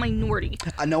vocal minority.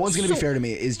 No one's gonna be So- fair to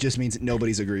me. It just means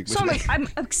nobody's agreeing with So me. I'm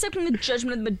accepting the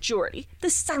judgment of the majority, the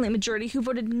silent majority who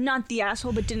voted not the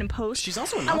asshole but didn't post. She's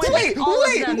also a I Nazi. want Wait, all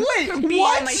wait, of them wait, for being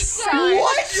what? on my side.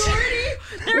 What?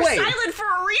 They're Wait. silent for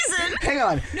a reason. Hang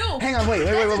on. No. Hang on. Wait.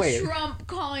 That's a Trump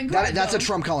calling card. That's a though.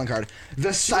 Trump calling card.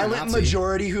 The silent Nazi.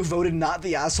 majority who voted not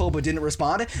the asshole but didn't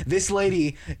respond. This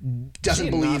lady doesn't She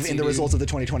a believe Nazi, in the dude. results of the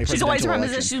 2020 She's a white presidential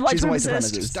supremacist. election. She's a white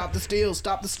supremacist. supremacist. Stop the steal.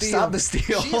 Stop the steal. Stop the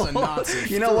steal. She's a Nazi.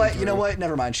 You know what? You know what?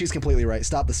 Never mind. She's completely right.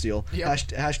 Stop the steal. Yep.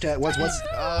 Hashtag.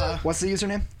 What's the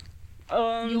username?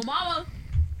 Yo mama.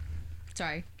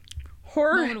 Sorry.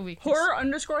 Moment of weakness.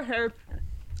 Horror_hair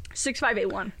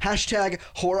 6581. Hashtag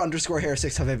whore_hair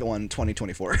 6581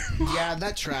 2024. Yeah,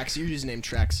 that tracks. Your username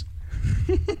tracks.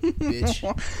 Bitch.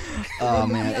 Oh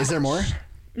man, is there more?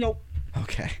 Nope.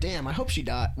 Okay. Damn, I hope she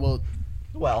died. Well,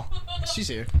 Well, she's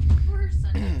here. Her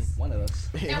sentence. one of us.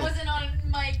 That wasn't on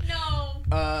mic. No.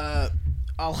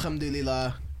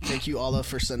 Alhamdulillah. Thank you, Allah,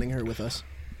 for sending her with us.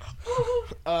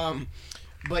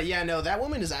 But yeah, no, that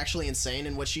woman is actually insane,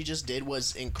 and what she just did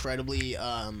was incredibly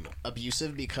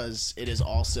abusive because it is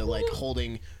also like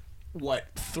holding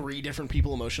 3 different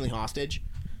people emotionally hostage.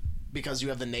 Because you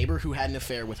have the neighbor who had an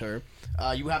affair with her,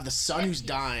 you have the son who's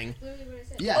dying.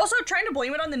 Yeah, Also, trying to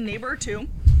blame it on the neighbor too.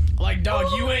 like dog,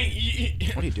 you ain't.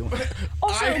 What are you doing?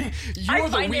 Also, You're the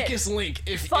find it weakest link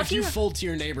if you fucking- fold to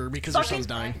your neighbor because your son's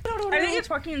dying. I think it's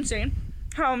fucking insane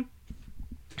how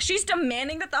she's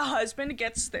demanding that the husband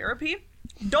gets therapy.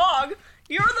 Dog,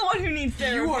 you're the one who needs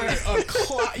therapy.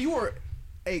 You are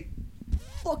a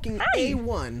fucking Hi.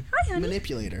 A1 Hi, honey.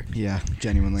 manipulator. Yeah,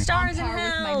 genuinely. Stars in Par with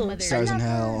my hell. mother. Stars in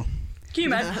hell. Can you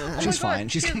imagine? Oh my She's God. fine.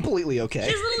 She's completely okay.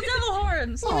 She's little devil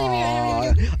horns.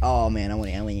 Oh man, I want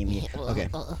to. Okay.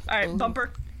 All right,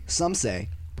 bumper. Some say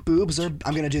boobs are.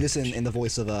 I'm gonna do this in the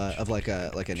voice of an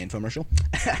infomercial.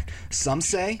 Some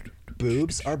say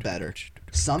boobs are better.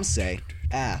 Some say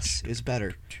ass is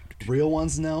better. Real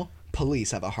ones know.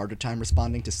 Police have a harder time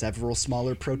responding to several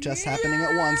smaller protests happening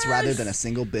at once rather than a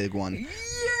single big one.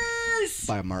 Yes!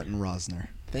 By Martin Rosner.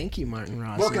 Thank you, Martin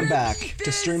Ross. Welcome back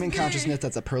to Streaming Consciousness.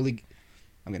 That's a Pearly.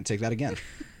 I'm gonna take that again.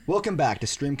 Welcome back to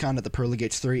Streamcon at the Pearly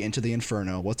Gates 3 Into the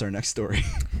Inferno. What's our next story?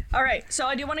 All right, so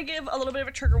I do want to give a little bit of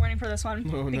a trigger warning for this one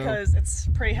Oh, no. because it's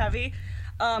pretty heavy.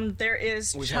 There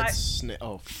is We've had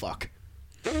oh, fuck.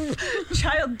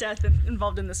 child death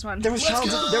involved in this one. There was child.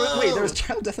 There was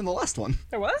child death in the last one.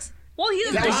 There was? Well,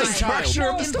 he's That was the died. structure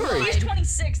of the story. He's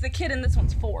 26. The kid in this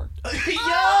one's 4.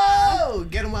 Yo!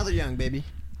 Get them while they're young, baby.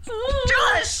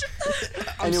 Josh!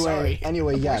 I'm sorry.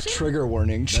 Anyway, yeah. Trigger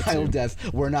warning. Child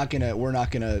death. We're not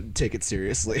gonna take it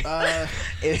seriously. Well,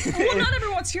 not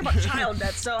everyone wants to hear about child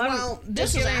death, so Well,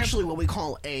 this is actually what we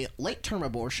call a late-term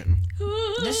abortion.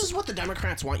 This is what the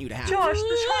Democrats want you to have. Josh,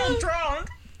 the child drowned.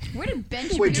 Where did Ben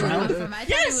Wait, Shapiro come drowned? from? I thought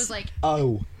Yes! it was like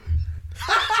Oh.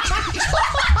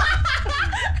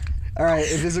 All right,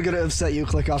 if this is gonna upset you,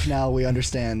 click off now. We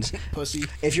understand. Pussy.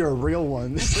 If you're a real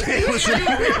one.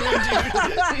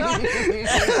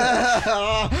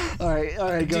 All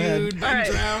right, go ahead. Dude, Ben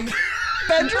drowned.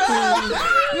 Ben drowned!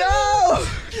 No!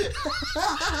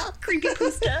 Creepy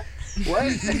pasta.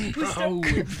 What? Oh.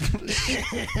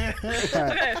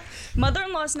 Okay.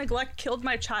 Mother-in-law's neglect killed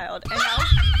my child, and now.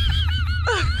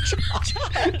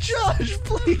 Josh,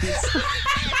 please.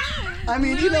 I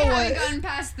mean, you know what? Gotten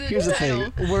past the Here's the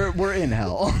title. thing. We're in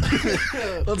hell.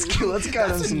 let's cut him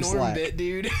That's a some Norm slack. bit,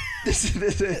 dude.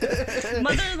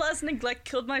 Mother-in-law's neglect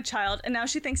killed my child, and now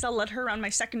she thinks I'll let her around my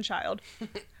second child.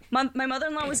 My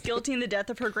mother-in-law was guilty in the death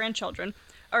of her grandchildren.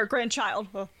 Or grandchild.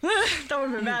 Oh, that would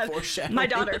have been bad. Foreshadowing. My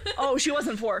daughter. Oh, she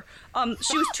wasn't 4.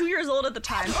 She was 2 years old at the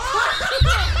time.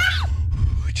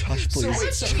 Josh,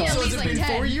 please. So be at has least it like been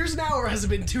 10. 4 years now, or has it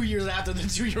been 2 years after the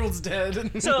 2-year-old's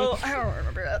dead? So, I don't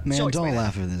remember that. Man, She'll don't explain it.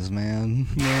 laugh at this, man.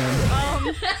 We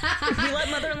let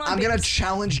mother-in-law I'm gonna babys-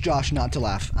 challenge Josh not to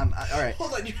laugh. All right.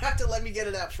 Hold on, you have to let me get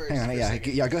it out first. Hang on,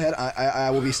 yeah, go ahead. I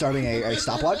will be starting a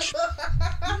stopwatch.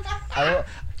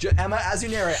 Emma, as you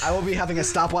narrate, I will be having a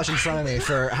stopwatch in front of me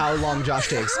for how long Josh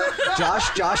takes.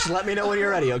 Josh, let me know when you're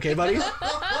ready, okay, buddy?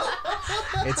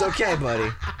 It's okay, buddy.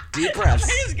 Deep breaths.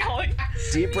 He's going.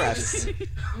 Deep breaths.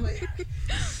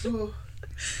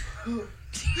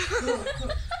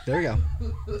 There we go.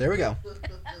 There we go.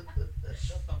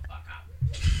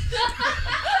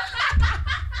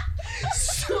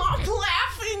 Stop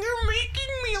laughing, you're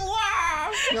making me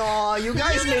laugh. Aw, you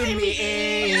guys made me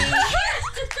ache.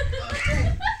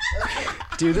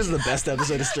 Dude, this is the best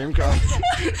episode of Streamcon.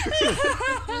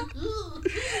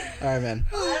 Alright, man.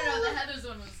 I don't know. The Heather's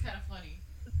one was kind of funny.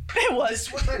 It was.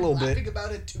 This was like little bit. laughing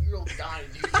about a 2-year-old dying,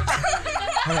 dude.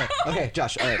 Alright, okay,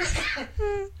 Josh, alright.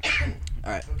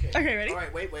 Alright, Okay, ready?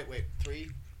 Alright, wait. 3,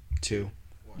 2,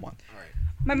 1. Alright.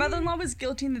 My mother-in-law was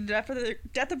guilty in the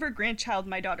death of her grandchild,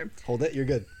 my daughter. Hold it, you're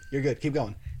good. You're good, keep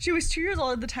going. She was 2 years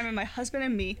old at the time, and my husband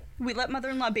and me, we let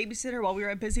mother-in-law babysit her while we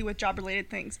were busy with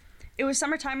job-related things. It was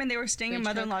summertime, and they were staying in Rich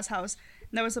mother-in-law's house,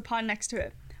 and there was a pond next to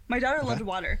it. My daughter loved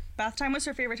water. Bath time was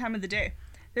her favorite time of the day.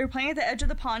 They were playing at the edge of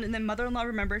the pond, and then mother-in-law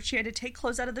remembered she had to take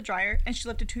clothes out of the dryer, and she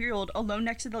left a 2-year-old alone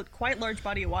next to the quite large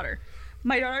body of water.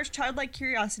 My daughter's childlike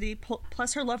curiosity,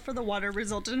 plus her love for the water,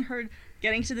 resulted in her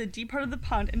getting to the deep part of the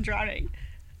pond and drowning.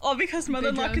 All because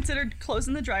mother-in-law drowned. considered clothes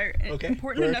in the dryer an Okay,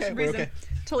 important we're enough okay, we're reason okay.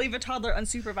 to leave a toddler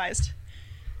unsupervised.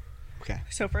 Okay.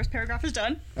 So first paragraph is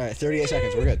done. Alright, 38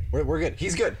 seconds, we're good. We're good.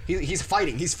 He's good. He's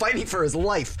fighting. He's fighting for his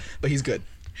life, but he's good.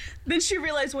 Then she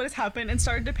realized what has happened and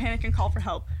started to panic and call for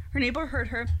help. Her neighbor heard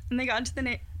her, and they got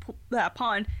into that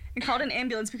pond and called an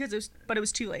ambulance but it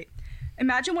was too late.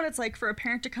 Imagine what it's like for a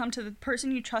parent to come to the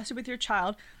person you trusted with your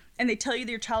child, and they tell you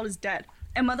that your child is dead.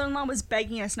 And mother-in-law was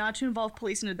begging us not to involve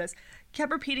police into this.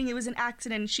 Kept repeating it was an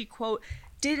accident, and she, quote,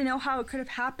 didn't know how it could have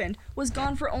happened, was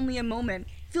gone for only a moment,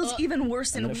 feels even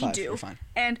worse than minute we 5, do, you're fine.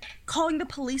 and calling the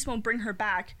police won't bring her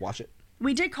back. Watch it.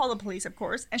 We did call the police, of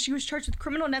course, and she was charged with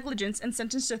criminal negligence and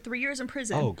sentenced to 3 years in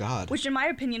prison. Oh, God. Which, in my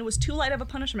opinion, was too light of a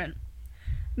punishment.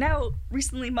 Now,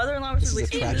 recently, mother-in-law was This is a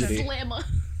released from tragedy. prison. Slamma.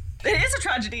 It is a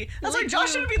tragedy. That's why Like Josh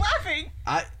you. shouldn't be laughing.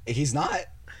 He's not.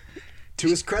 To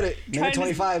his credit, minute Trying to-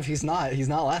 25, he's not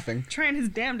laughing. Trying his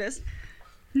damnedest.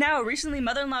 Now, recently,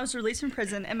 mother-in-law was released from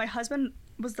prison, and my husband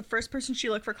was the first person she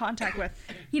looked for contact with.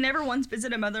 He never once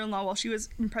visited mother-in-law while she was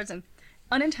in prison.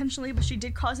 Unintentionally, but she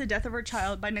did cause the death of her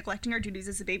child by neglecting her duties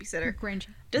as a babysitter.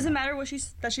 Grandchild. Doesn't matter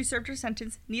that she served her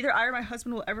sentence. Neither I or my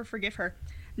husband will ever forgive her.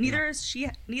 Neither has she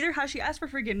asked for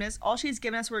forgiveness. All she's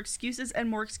given us were excuses and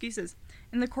more excuses.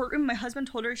 In the courtroom, my husband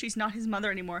told her she's not his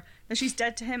mother anymore, that she's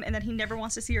dead to him, and that he never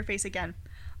wants to see her face again.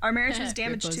 Our marriage was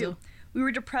damaged Rip too. Bozo. We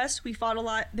were depressed. We fought a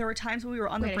lot. There were times when we were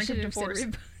on the Wait, I brink of should have said divorce.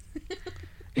 rib.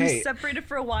 We Hey. separated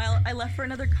for a while. I left for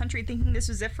another country thinking this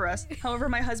was it for us. However,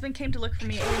 my husband came to look for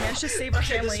me, and we managed to save our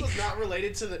Okay, family. this was not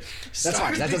related to the. That's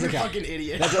fine. That doesn't count. Fucking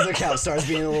idiot. That doesn't count. Stars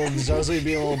being a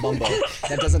little bumbo.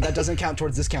 That doesn't count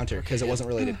towards this counter because it wasn't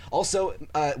related. Also,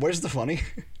 where's the funny?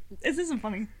 This isn't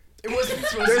funny. It wasn't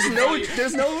supposed There's to be no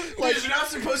funny. like It's not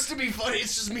supposed to be funny.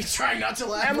 It's just me trying not to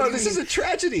laugh. Emma. What do This you is mean? a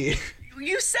tragedy.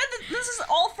 You said that this is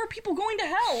all for people going to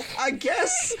hell. I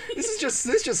guess this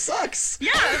just sucks.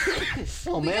 Yeah.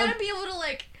 Oh We man. gotta be able to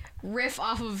like riff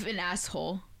off of an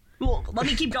asshole. Well, let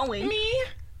me keep going. Me?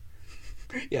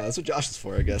 Yeah, that's what Josh is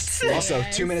for, I guess. Also,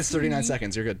 Yes. 2 minutes 39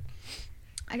 seconds. You're good.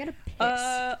 I gotta piss.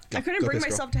 I couldn't go bring piss,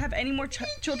 girl. myself to have any more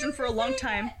children for a long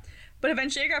time, but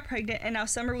eventually I got pregnant, and now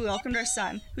summer we welcomed our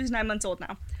son, who's 9 months old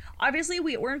now. Obviously,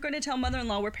 we weren't going to tell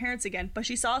mother-in-law we're parents again, but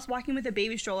she saw us walking with a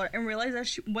baby stroller and realized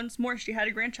that once more she had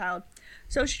a grandchild.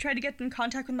 So she tried to get in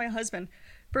contact with my husband.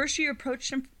 First, she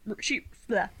reproached him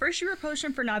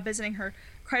for not visiting her,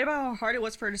 cried about how hard it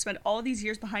was for her to spend all these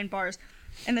years behind bars,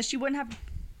 and that she wouldn't have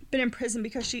been in prison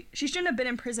because she shouldn't have been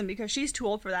in prison because she's too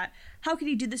old for that. How could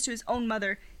he do this to his own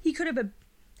mother?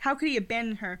 How could he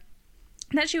abandon her?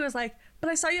 And then she was like, but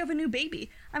I saw you have a new baby.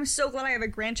 I'm so glad I have a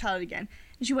grandchild again.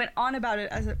 And she went on about it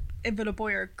as if it a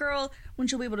boy or a girl, when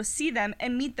she'll be able to see them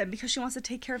and meet them because she wants to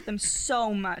take care of them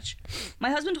so much. My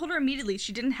husband told her immediately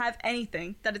she didn't have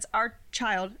anything, that it's our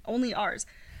child, only ours.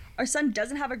 Our son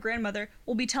doesn't have a grandmother.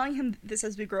 We'll be telling him this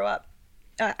as we grow up.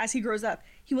 As he grows up,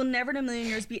 he will never in a million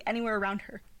years be anywhere around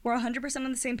her. We're 100%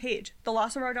 on the same page. The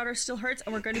loss of our daughter still hurts,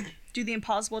 and we're going to do the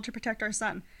impossible to protect our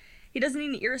son. He doesn't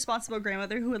need an irresponsible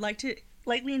grandmother who would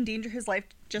likely endanger his life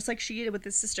just like she did with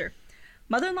his sister.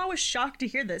 Mother-in-law was shocked to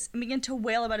hear this and began to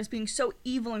wail about us being so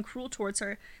evil and cruel towards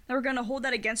her that we're going to hold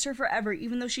that against her forever,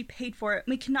 even though she paid for it.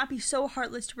 We cannot be so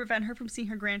heartless to prevent her from seeing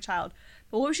her grandchild.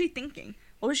 But what was she thinking?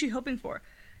 What was she hoping for?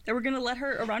 That we're going to let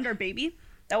her around our baby?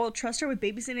 That we'll trust her with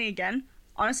babysitting again?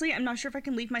 Honestly, I'm not sure if I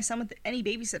can leave my son with any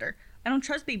babysitter. I don't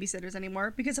trust babysitters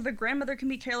anymore, because if a grandmother can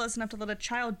be careless enough to let a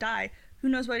child die, who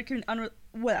knows what an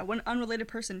unrelated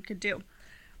person could do.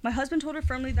 My husband told her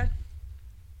firmly that...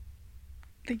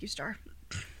 Thank you, Star.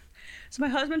 So my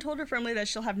husband told her firmly that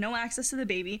she'll have no access to the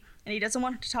baby, and he doesn't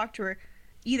want to talk to her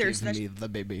either. Give me the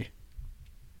baby.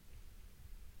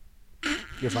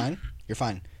 You're fine? You're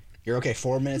fine. You're okay.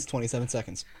 4 minutes, 27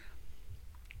 seconds.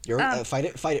 You're fight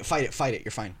it. You're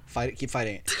fine. Fight it. Keep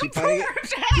fighting it. Keep fighting it.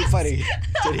 Keep fighting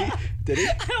it. Did he?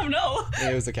 I don't know.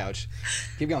 Yeah, it was the couch.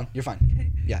 Keep going. You're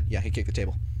fine. Yeah, he kicked the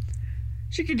table.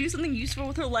 She could do something useful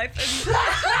with her life.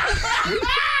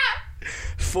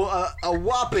 For a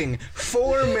whopping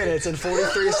 4 minutes and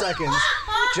 43 seconds,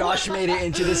 Josh made it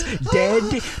into this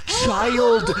dead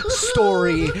child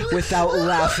story without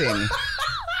laughing.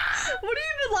 What are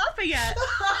you even laughing at?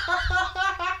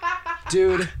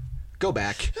 Dude, go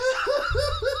back.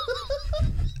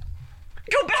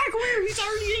 Go back where? He's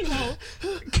already in hell.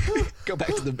 Go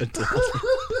back to the mental hospital.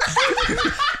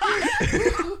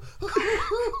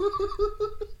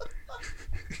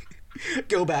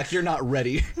 Go back, you're not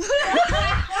ready.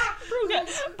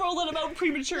 Bro let him out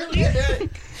prematurely.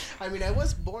 I mean, I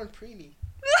was born preemie.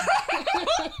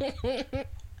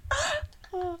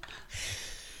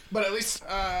 But at least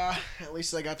I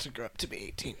got to grow up to be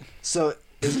 18. So,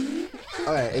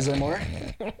 alright, is there more?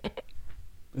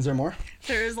 Is there more?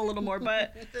 There is a little more,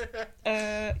 but,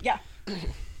 yeah.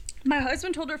 My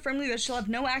husband told her firmly that she'll have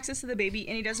no access to the baby,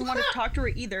 and he doesn't want to talk to her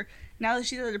either, now that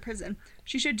she's out of prison.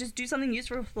 She should just do something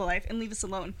useful with her life and leave us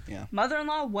alone. Yeah.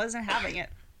 Mother-in-law wasn't having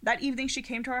it. That evening, she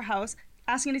came to our house,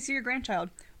 asking to see her grandchild.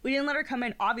 We didn't let her come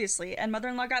in, obviously, and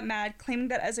mother-in-law got mad, claiming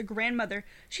that as a grandmother,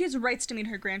 she has rights to meet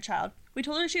her grandchild. We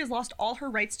told her she has lost all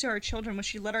her rights to our children when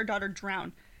she let our daughter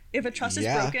drown. If a trust is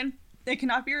broken, it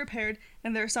cannot be repaired,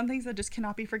 and there are some things that just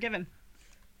cannot be forgiven.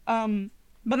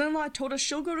 Mother-in-law told us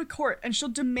she'll go to court and she'll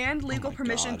demand legal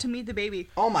permission to meet the baby.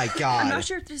 Oh my god. I'm not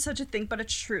sure if there's such a thing, but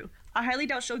it's true. I highly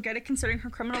doubt she'll get it considering her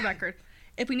criminal record.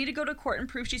 If we need to go to court and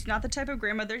prove she's not the type of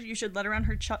grandmother you should let around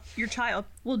your child,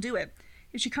 we'll do it.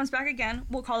 If she comes back again,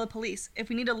 we'll call the police. If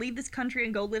we need to leave this country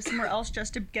and go live somewhere else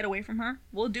just to get away from her,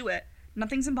 we'll do it.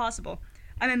 Nothing's impossible.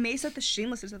 I'm amazed at the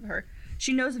shamelessness of her.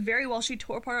 She knows very well she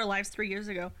tore apart our lives 3 years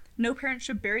ago. No parent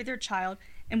should bury their child,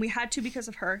 and we had to because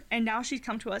of her, and now she's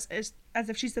come to us as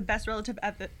if she's the best relative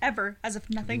ever, as if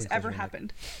nothing's ever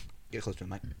happened. Get close to the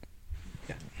mic.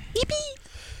 Yeah. Yippee!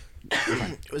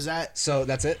 Was that... So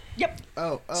that's it? Yep.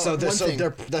 Oh, so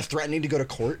they're threatening to go to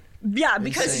court? Yeah,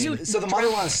 because Insane. you... So the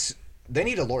mother-in-law, they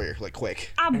need a lawyer, like,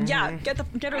 quick. Yeah, get her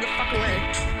the fuck away.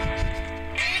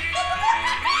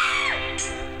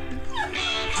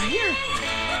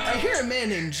 I hear a man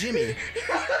named Jimmy.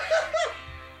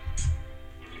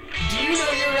 Do you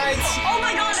know your rights? Oh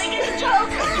my god, I get the joke!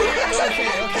 Okay.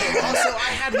 Also, I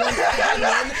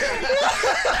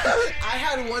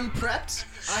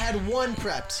had one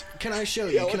prepped. Can I show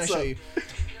you? Yeah, Can I what's show up? you?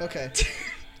 Okay.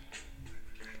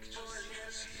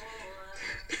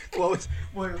 What?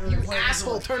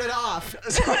 Asshole, turn it off.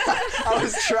 I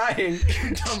was trying.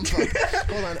 Dumb fuck.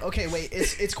 Hold on. Okay, wait.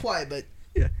 It's quiet, but...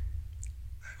 Yeah.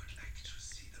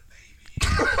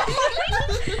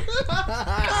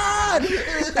 God!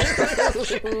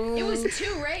 It was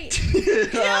too right.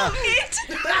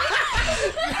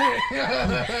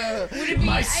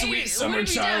 My sweet summer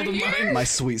child of mine. My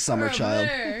sweet summer child.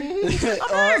 Sweet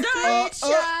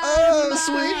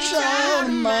child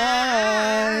of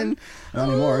mine. Not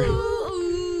anymore.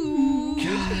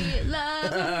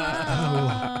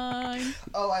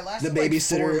 Oh, I lasted The like 4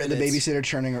 babysitter. minutes. The babysitter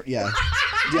turning. Yeah.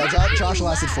 Yeah, Josh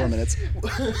lasted 4 minutes.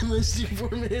 Lasted 4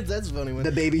 minutes. That's funny.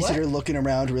 The babysitter looking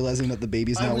around, realizing that the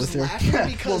baby's not with her.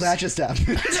 Well, that just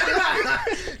happened.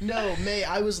 No, May,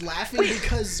 I was laughing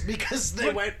because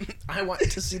they went, I want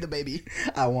to see the baby.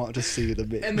 I want to see the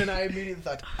baby. And then I immediately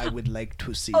thought, I would like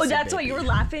to see Oh, the that's why baby. you were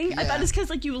laughing? I Yeah. thought it's because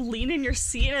like you leaned in your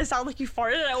seat and it sounded like you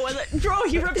farted and I was like, bro,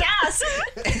 you ripped ass.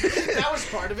 That was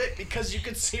part of it because you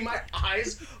could see my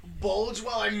eyes bulge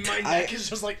while my neck is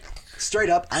just like... Straight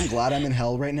up, I'm glad I'm in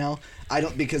hell right now. I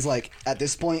don't, because like at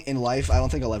this point in life, I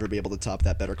don't think I'll ever be able to top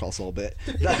that Better Call Saul bit.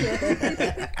 All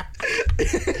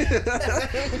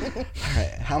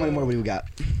right, how many more we got?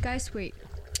 Guys, wait.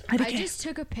 I just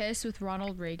took a piss with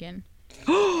Ronald Reagan.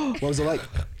 What was it like?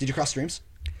 Did you cross streams?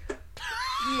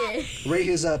 Yeah. Rate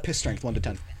his piss strength 1 to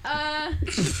 10.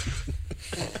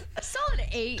 Solid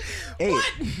 8. 8.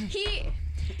 He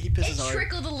It pisses hard.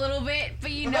 trickled a little bit,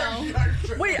 but you know.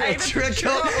 Wait, I have a picture.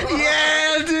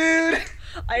 Yeah, dude.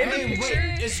 I have a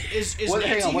picture Is What,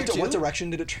 hang on, Nancy here what too? direction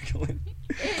did it trickle in?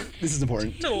 This is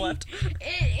important. to the left.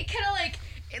 It kind of like,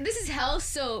 this is hell,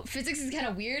 so physics is kind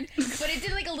of weird, but it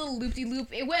did like a little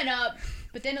loop-de-loop. It went up,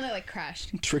 but then it like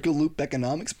crashed. Trickle loop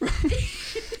economics, bro.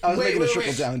 I was making a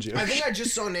trickle down joke. I think I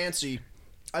just saw Nancy.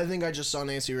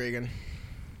 Reagan.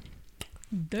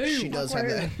 She does have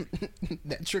that,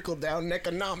 that trickle down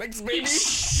economics, baby.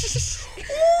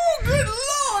 Oh, good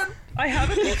lord! I have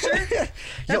a picture.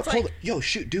 Yo, hold it. Yo,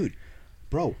 shoot, dude.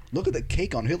 Bro, look at the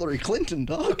cake on Hillary Clinton,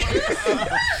 dog. Hillary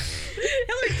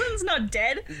Clinton's not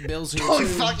dead. Bill's here Oh, too.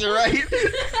 fuck, you're right.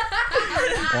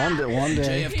 one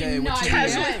day. JFK, what you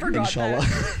Casually forgot Inshallah.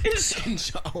 that.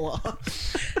 Inshallah.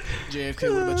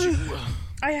 JFK, what about you?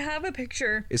 I have a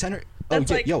picture. Is Henry? That's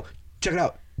Oh, like- yo, check it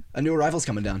out. A new arrival's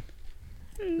coming down.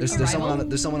 There's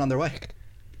someone on their way.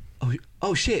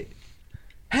 Oh shit.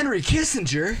 Henry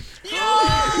Kissinger.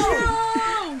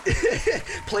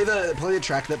 play the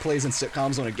track that plays in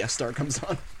sitcoms when a guest star comes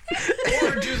on.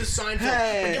 Or do the Seinfeld.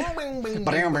 Hey.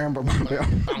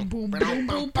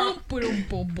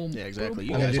 Yeah, exactly.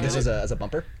 You I'm gonna guys do this know it. as a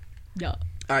bumper. Yeah.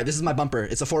 All right, this is my bumper.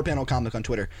 It's a 4-panel comic on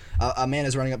Twitter. A man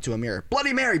is running up to a mirror.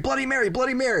 Bloody Mary, Bloody Mary,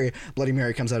 Bloody Mary. Bloody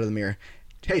Mary comes out of the mirror.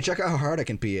 Hey, check out how hard I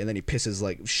can pee, and then he pisses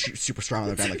like super strong on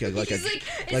the ground,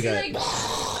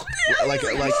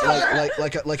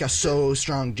 like a so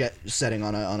strong jet setting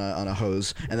on a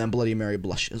hose, and then Bloody Mary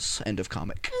blushes. End of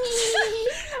comic.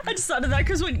 I just thought of that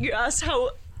because when you asked how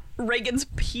Reagan's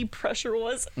pee pressure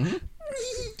was.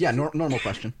 Yeah, normal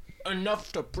question.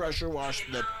 Enough to pressure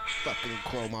wash the fucking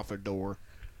chrome off a door.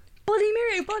 Bloody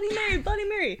Mary, Bloody Mary, Bloody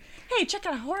Mary. Hey, check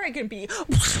out how hard I can be.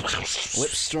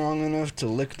 Lips strong enough to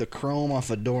lick the chrome off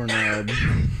a doorknob.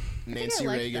 Nancy I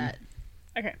like Reagan. that.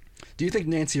 Okay. Do you think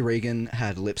Nancy Reagan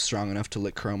had lips strong enough to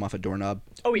lick chrome off a doorknob?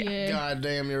 Oh yeah. Yeah. God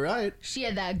damn, you're right. She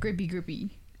had that grippy.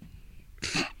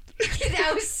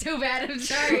 That was so bad. I'm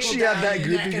sorry. She had that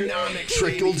Economics,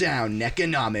 trickle baby. down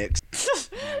economics.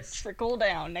 Trickle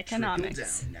down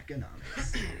economics.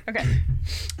 Okay.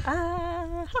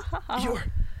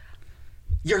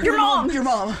 Your mom. Your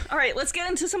mom. All right, let's get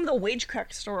into some of the wage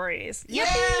crack stories.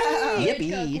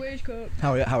 Yippee.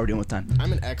 How are we doing with time?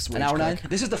 I'm an ex. An hour 9?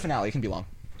 This is the finale. It can be long.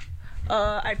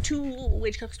 I have 2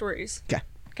 wage crack stories. Okay.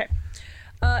 Okay.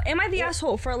 Am I the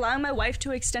asshole for allowing my wife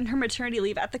to extend her maternity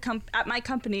leave at at my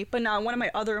company, but not one of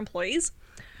my other employees?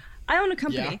 I own a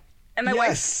company, Yeah. and my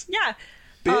Yes. wife. Yeah.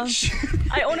 Bitch.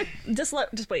 I own a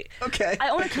just wait. Okay. I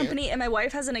own a company, and my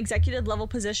wife has an executive level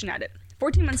position at it.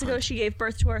 14 months ago, she gave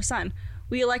birth to our son.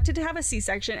 We elected to have a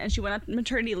C-section, and she went on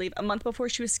maternity leave a month before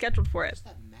she was scheduled for it. Does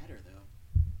that matter though?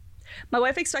 My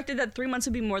wife expected that 3 months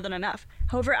would be more than enough.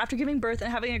 However, after giving birth and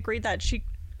having agreed that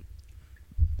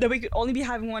we could only be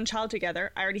having one child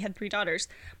together, I already had 3 daughters,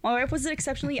 my wife was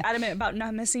exceptionally adamant about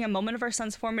not missing a moment of our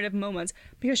son's formative moments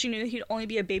because she knew that he'd only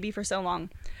be a baby for so long.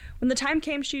 When the time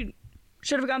came, she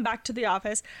should have gone back to the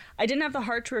office. I didn't have the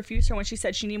heart to refuse her when she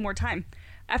said she needed more time.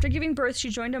 After giving birth, she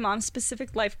joined a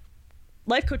mom's-specific life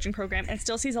coaching program and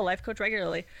still sees a life coach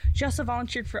regularly. She also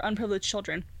volunteered for unprivileged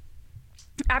children.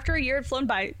 After a year had flown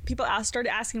by, people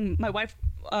started asking my wife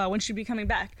when she'd be coming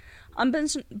back.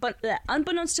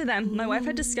 Unbeknownst to them, my wife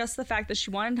had discussed the fact that she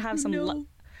wanted to have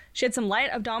she had some light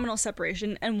abdominal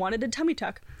separation and wanted a tummy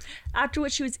tuck, after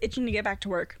which she was itching to get back to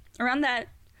work. Around that...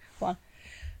 Hold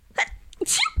on.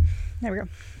 There we go.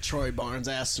 Troy Barnes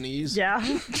ass sneeze. Yeah.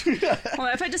 My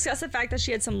wife had discussed the fact that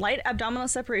she had some light abdominal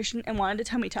separation and wanted a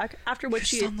tummy tuck, after which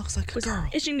she looks like a was girl.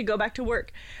 itching to go back to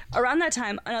work. Around that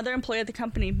time, another employee at the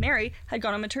company, Mary, had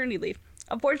gone on maternity leave.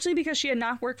 Unfortunately, because she had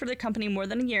not worked for the company more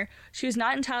than a year, she was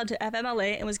not entitled to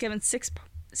FMLA and was given six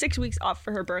weeks off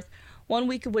for her birth, 1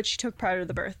 week of which she took prior to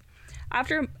the birth.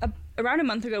 After around a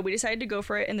month ago, we decided to go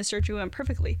for it, and the surgery went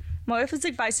perfectly. My wife was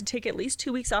advised to take at least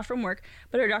 2 weeks off from work,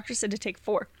 but her doctor said to take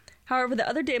 4. However, the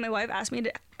other day my wife asked me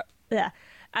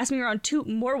around 2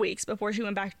 more weeks before she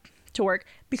went back to work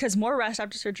because more rest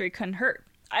after surgery couldn't hurt.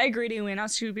 I agreed and we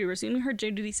announced she would be resuming her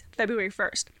duties February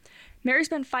 1st. Mary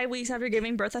spent 5 weeks after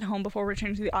giving birth at home before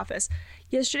returning to the office.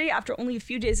 Yesterday, after only a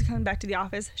few days of coming back to the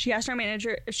office, she asked our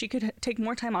manager if she could take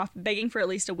more time off, begging for at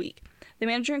least a week. The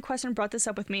manager in question brought this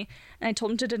up with me, and I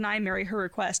told him to deny Mary her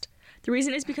request. The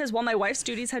reason is because while my wife's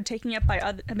duties had been taken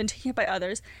up by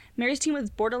others, Mary's team was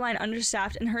borderline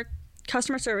understaffed and her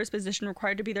customer service position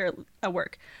required to be there at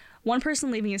work. One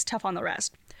person leaving is tough on the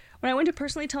rest. When I went to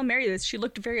personally tell Mary this, she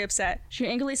looked very upset. She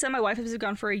angrily said my wife has been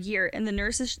gone for a year, and the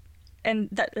nurse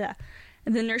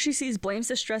she sees blames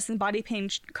the stress and body pain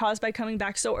caused by coming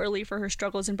back so early for her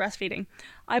struggles in breastfeeding.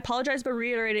 I apologized but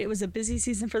reiterated it was a busy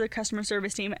season for the customer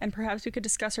service team and perhaps we could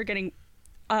discuss her getting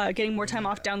more time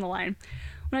off down the line.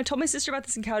 When I told my sister about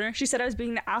this encounter, she said I was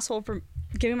being the asshole for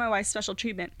giving my wife special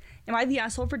treatment. Am I the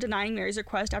asshole for denying Mary's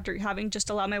request after having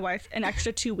just allowed my wife an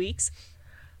extra 2 weeks?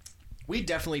 We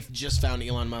definitely just found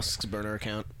Elon Musk's burner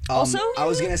account. Also, I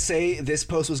was gonna say this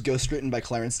post was ghostwritten by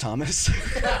Clarence Thomas.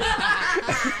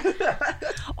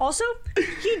 Also,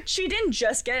 she didn't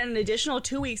just get an additional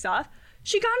 2 weeks off.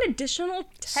 She got an additional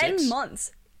 10 6?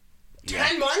 months.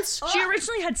 10 months? She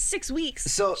originally had 6 weeks.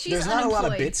 So She's there's not a lot of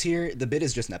unemployed. bits here. The bit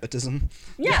is just nepotism.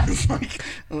 Yeah. It's like,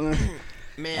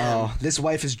 Man. oh, this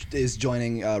wife is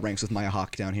joining ranks with Maya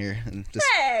Hawke down here, and just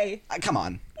Hey, come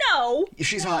on. no,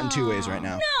 She's hot in 2 ways right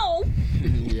now. no.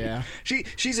 Yeah.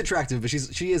 She's attractive, but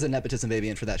she is a nepotism baby,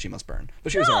 and for that she must burn.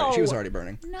 But she was No. already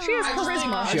burning. She has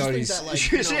charisma. She already think that, like,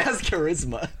 she, you she know, has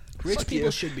charisma. Rich Fuck people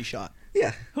you. should be shot.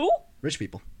 Yeah, Who? rich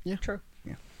people. True.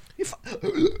 Yeah. You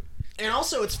fu- And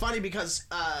also, it's funny because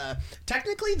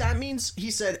technically that means he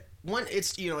said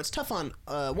it's tough on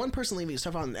one person leaving is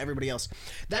tough on everybody else.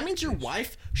 That means your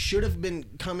wife should have been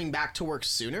coming back to work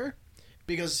sooner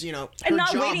because her And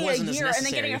not job waiting a wasn't as year and then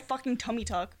necessary. getting a fucking tummy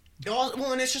tuck.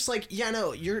 Well, and it's just like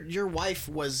your wife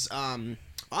was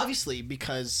obviously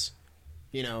because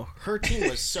her team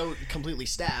was so completely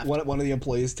staffed. One of the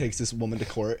employees takes this woman to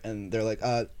court, and they're like,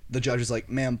 the judge is like,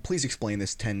 ma'am, please explain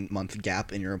this 10-month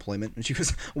gap in your employment. And she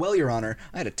goes, well, Your Honor,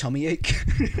 I had a tummy ache.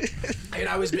 And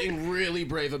I was being really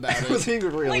brave about I was it.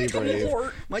 being really My tummy brave.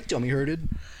 hurt. My tummy hurted.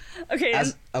 Okay,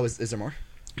 Is there more?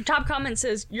 top comment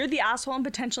says, you're the asshole and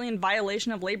potentially in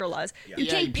violation of labor laws. You Yeah, you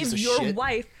can't piece give of your shit.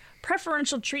 wife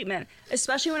preferential treatment,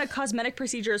 especially when a cosmetic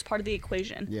procedure is part of the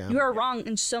equation. Yeah. You are wrong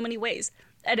in so many ways.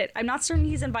 Edit, I'm not certain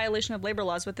he's in violation of labor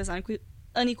laws with this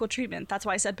unequal treatment. That's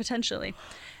why I said potentially.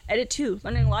 Edit 2,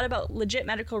 learning a lot about legit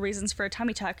medical reasons for a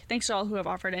tummy tuck. Thanks to all who have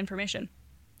offered information.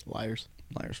 Liars.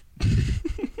 Liars.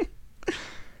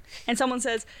 And someone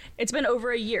says, it's been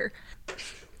over a year.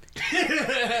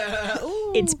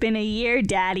 It's been a year,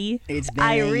 Daddy.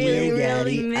 I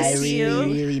really miss you.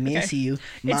 really miss Okay. you.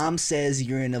 Mom says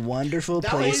you're in a wonderful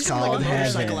That place was called like a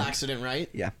motorcycle heaven. accident, right?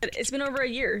 Yeah. It's been over a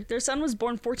year. Their son was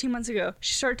born 14 months ago.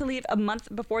 She started to leave a month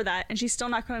before that, and she's still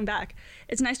not coming back.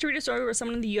 It's nice to read a story where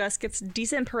someone in the U.S. gets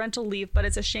decent parental leave, but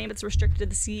it's a shame it's restricted to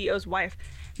the CEO's wife.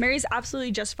 Mary's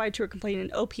absolutely justified to her complaint,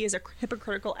 and OP is a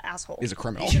hypocritical asshole. He's a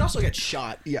criminal. He should also get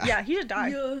shot. Yeah. Yeah, he should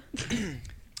die.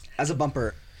 As a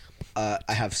bumper, I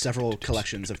have several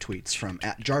collections of tweets from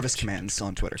 @JarvisCommands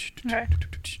on Twitter. Okay.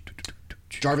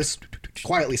 Jarvis,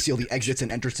 quietly seal the exits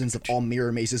and entrances of all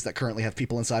mirror mazes that currently have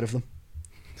people inside of them.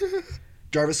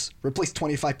 Jarvis, replace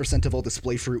 25% of all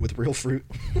display fruit with real fruit.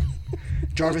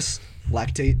 Jarvis,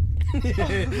 lactate.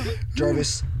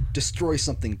 Jarvis, destroy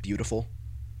something beautiful.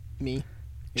 Me.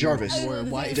 Jarvis, Or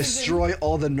wife. destroy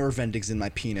all the nerve endings in my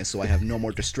penis so I have no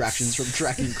more distractions from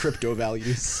tracking crypto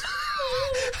values.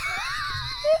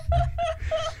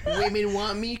 Women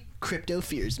want me, crypto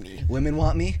fears me. Women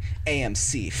want me,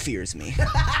 AMC fears me.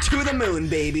 To the moon,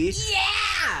 baby.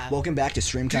 Yeah! Welcome back to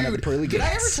Streamcon of the Pearly Did I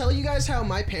ever Gates. tell you guys how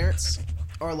my parents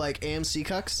are like AMC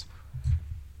cucks?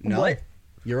 No, What?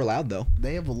 you're allowed though.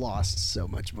 They have lost so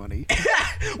much money.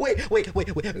 Wait.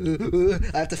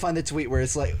 I have to find the tweet where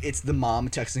it's like it's the mom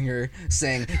texting her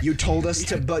saying, "You told us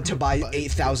to buy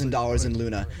 $8,000 in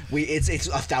Luna. It's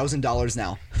 $1,000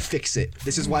 now. Fix it.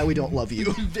 This is why we don't love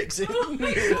you." Fix it.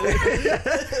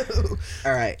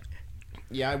 All right,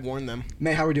 Yeah, I warned them.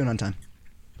 May, how are we doing on time?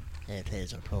 It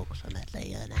is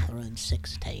approximately an hour and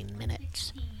 16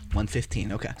 minutes.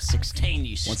 1:15. Okay. 16,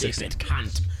 you 1:16. stupid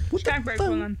cunt. Snack break,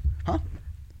 hold on. Huh?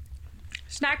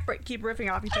 Snack break, keep riffing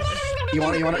off each other. You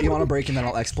want a break and then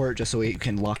I'll export just so we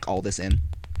can lock all this in.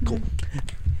 Cool.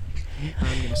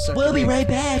 I'm gonna suck We'll your be dick. right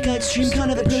back at Streamcon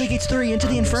of the Pearly Gates 3 into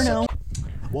the Inferno.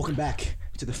 Welcome back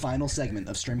to the final segment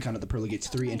of Streamcon at the Pearly Gates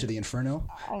 3 Into the Inferno.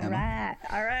 All Emma,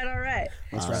 right.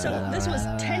 let's wrap it So up. this was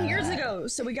 10 years ago.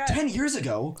 So we got 10 years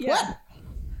ago? Yeah.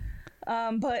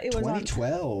 But it was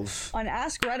 2012. on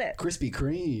Ask Reddit. Krispy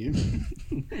Kreme.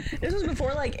 This was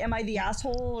before like Am I the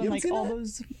Asshole and haven't like seen all that?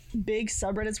 those big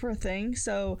subreddits were a thing.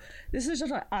 So this is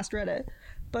just on Ask Reddit.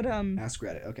 But Ask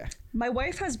Reddit, okay. my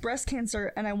wife has breast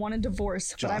cancer and I want a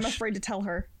divorce, but I'm Josh. afraid to tell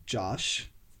her. Josh.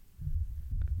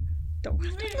 Don't.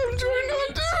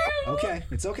 Okay,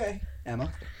 it's okay.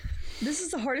 Emma. This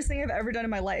is the hardest thing I've ever done in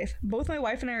my life. Both my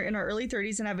wife and I are in our early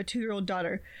 30s and have a 2-year-old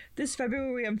daughter. This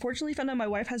February, we unfortunately found out my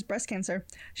wife has breast cancer.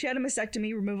 She had a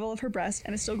mastectomy, removal of her breast,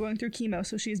 and is still going through chemo,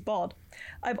 so she is bald.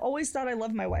 I've always thought I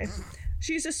loved my wife.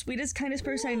 She's the sweetest, kindest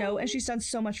person I know, and she's done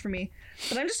so much for me.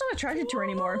 But I'm just not attracted to her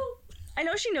anymore. I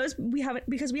know she knows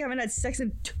because we haven't had sex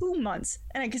in 2 months,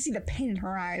 and I can see the pain in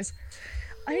her eyes.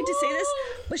 I hate to say this,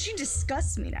 but she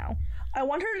disgusts me now. I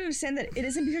want her to understand that it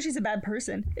isn't because she's a bad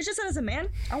person. It's just that as a man,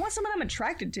 I want someone I'm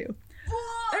attracted to.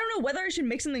 I don't know whether I should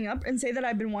make something up and say that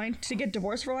I've been wanting to get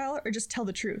divorced for a while or just tell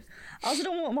the truth. I also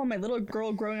don't want my little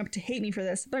girl growing up to hate me for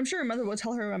this, but I'm sure her mother will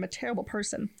tell her I'm a terrible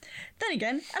person. Then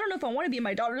again, I don't know if I want to be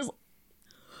my daughter's...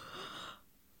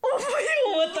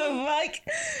 What the fuck?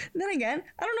 Then again,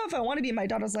 I don't know if I want to be in my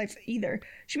daughter's life either.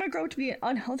 She might grow up to be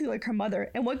unhealthy like her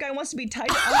mother, and what guy wants to be tied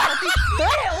to unhealthy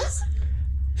females?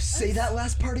 Say that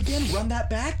last part again. Run that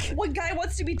back. What guy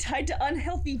wants to be tied to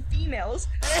unhealthy females?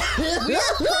 We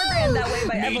are programmed that way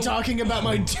by Me talking about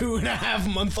my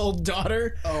 2.5-month-old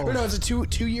daughter. Oh. Or no, it's a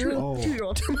two-year-old.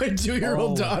 2-year-old. My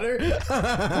 2-year-old daughter.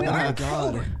 Oh my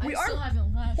god. We I still are.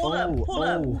 haven't left. Hold up.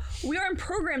 Oh. We aren't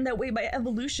programmed that way by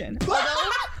evolution. Although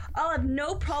I'll have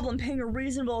no problem paying a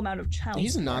reasonable amount of child.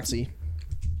 He's a Nazi.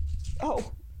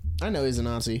 Oh, I know he's a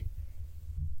Nazi.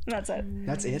 that's it.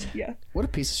 That's it? Yeah. What a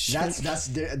piece of shit. That's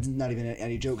not even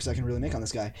any jokes I can really make on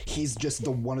this guy. He's just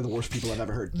one of the worst people I've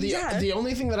ever heard. The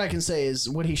only thing that I can say is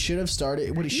what he should have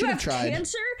started, what he You should have have tried.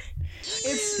 cancer?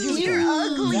 Excuse You're me.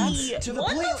 ugly. That's to the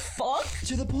What point. the fuck?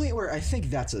 To the point where I think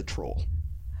that's a troll.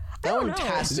 That one know.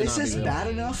 has to This not is be bad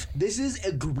enough. This is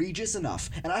egregious enough.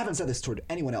 And I haven't said this toward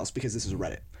anyone else because this is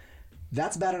Reddit.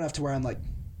 That's bad enough to where I'm like,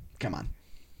 come on.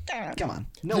 Come on.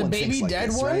 No The one thinks baby like dead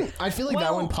this, one? right? I feel like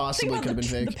that one possibly could have been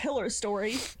fake. The pillar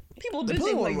story. People The do pillar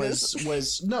think one like this.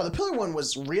 was no, the pillar one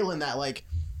was real in that like,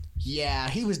 yeah,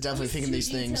 he was definitely thinking Too these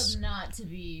things. detailed not to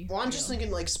be. Well, I'm just real.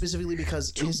 thinking like specifically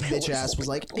because his bitch ass was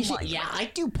like, yeah,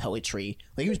 I do poetry.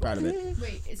 Like he was proud of it.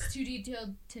 Wait, it's too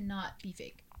detailed to not be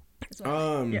fake. That's what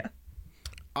I mean. Yeah.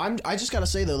 I just gotta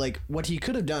say though, like what he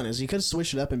could have done is he could have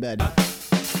switched it up in bed.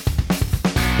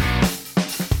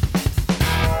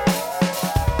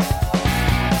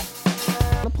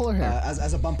 Pull her hair.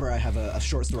 As a bumper, I have a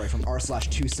short story from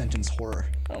r/2 sentence horror.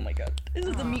 Oh my god. Is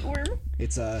it the meatworm?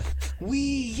 It's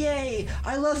wee yay!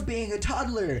 I love being a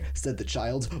toddler, said the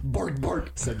child. Bark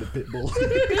bark, said the pit bull.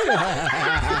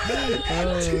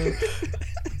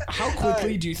 How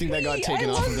quickly do you think that got taken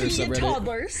I off love of their being a subreddit?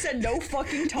 toddler. Said no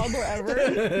fucking toddler ever.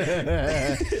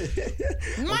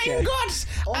 My God,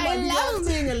 Oh I my love God.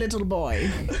 being a little boy.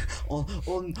 Oh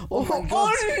my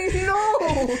god!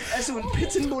 no! Es un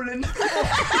Pitzenbullen.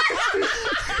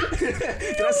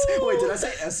 Did I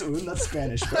say es un? That's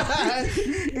Spanish. Bro.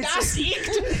 Das ich.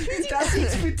 Das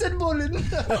ist Pitzenbullen.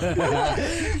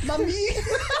 Mami.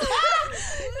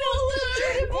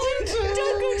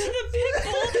 Don't go to the pit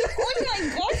bull. Oh my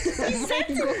god. He said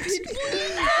the pit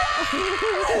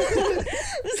bull.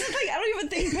 This is like, I don't even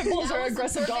think pit bulls are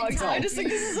aggressive dogs. I just think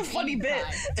this is a funny bit.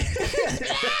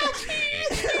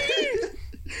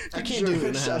 I can't do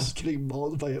it now. Josh getting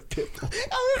mauled by a pit bull.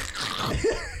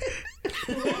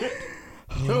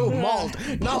 No, mauled,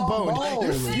 not boned.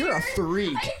 Mauled. You're a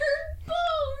freak. I heard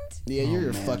boned. Yeah, you're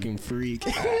a fucking freak.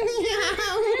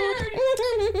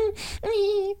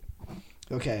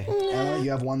 Okay, Emma, you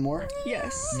have one more?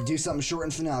 Yes. Do something short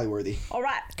and finale worthy. All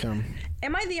right. Come.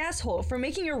 Am I the asshole for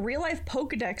making a real life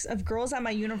Pokedex of girls at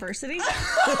my university?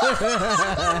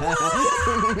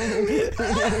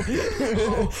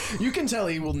 You can tell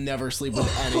he will never sleep with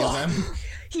any of them.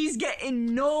 He's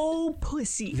getting no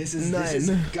pussy. This is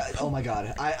None. God, oh my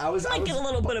god. I was Might get a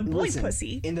little bit of boy listen,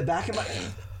 pussy. in the back of my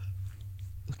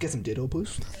get some ditto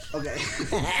puss. Okay.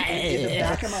 In the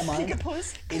back of my mind.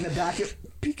 Puss. In the back of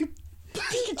Pika.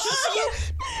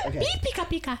 Okay. Pika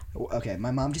pika. Okay,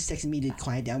 my mom just texted me to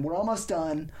quiet down. We're almost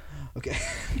done. Okay.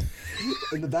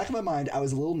 In the back of my mind, I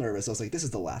was a little nervous. I was like, this is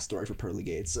the last story for Pearly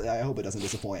Gates. I hope it doesn't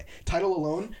disappoint. Title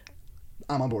alone,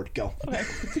 I'm on board. Go. Okay.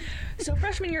 So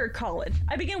freshman year of college,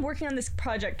 I began working on this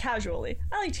project casually.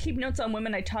 I like to keep notes on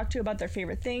women I talk to about their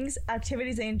favorite things,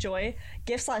 activities they enjoy,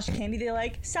 gifts/candy they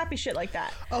like, sappy shit like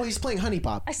that. Oh, he's playing Honey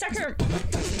Pop. I stuck her.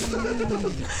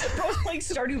 Bro's playing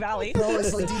Stardew Valley. Bro,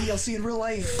 it's like DDLC in real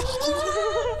life.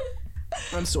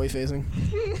 I'm soy phasing.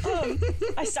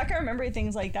 I suck at remembering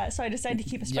things like that, so I decided to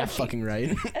keep a spreadsheet. Yeah, fucking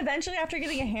right. Eventually, after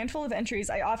getting a handful of entries,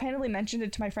 I offhandedly mentioned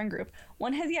it to my friend group.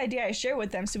 One had the idea I share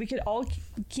with them so we could all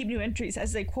keep new entries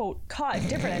as they, quote, caught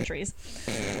different entries.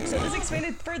 So this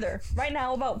expanded further. Right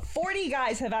now, about 40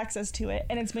 guys have access to it,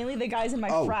 and it's mainly the guys in my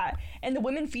frat, and the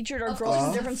women featured are girls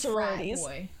from different sororities.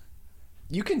 Boy.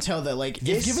 You can tell that, like,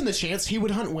 if given the chance, he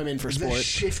would hunt women for sport. The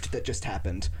shift that just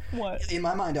happened. What? In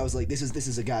my mind, I was like, this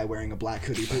is a guy wearing a black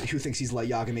hoodie who thinks he's like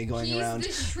Yagami going around.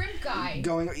 He's the shrimp guy.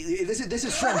 This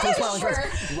is Shrimp from Smiling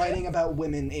Friends, writing about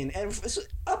women and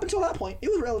up until that point, it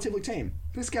was relatively tame.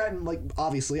 This guy, like,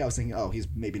 obviously, I was thinking, oh, he's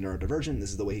maybe neurodivergent.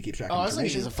 This is the way he keeps track of I was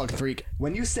information. thinking he's a fucking freak.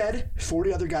 When you said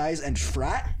 40 other guys and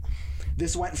frat,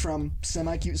 this went from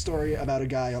semi-cute story about a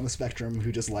guy on the spectrum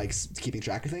who just likes keeping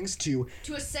track of things to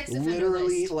a sex offender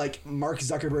literally list. like Mark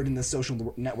Zuckerberg in the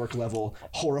social network level,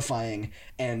 horrifying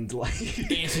and like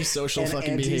antisocial and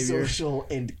fucking behavior. Antisocial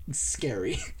and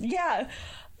scary. Yeah.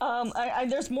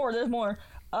 There's more.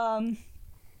 The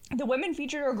women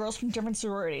featured are girls from different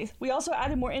sororities. We also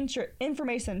added more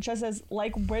information, such as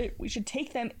like where we should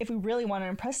take them if we really want to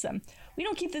impress them. We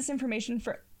don't keep this information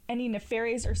for any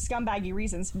nefarious or scumbaggy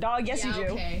reasons. Dog, yes you do.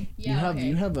 Okay. Yeah,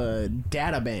 You have a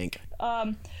data bank.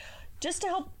 Just to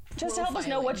help us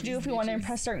know what to do if we want to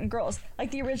impress certain girls.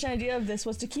 Like the original idea of this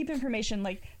was to keep information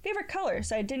like favorite color,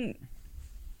 so I didn't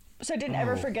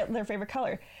ever forget their favorite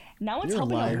color. Now it's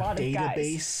helping a lot of guys.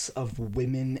 Database of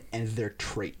women and their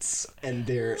traits and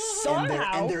their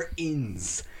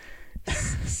ins.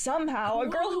 Somehow, a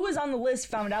girl who was on the list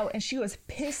found out, and she was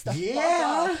pissed the fuck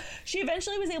off. She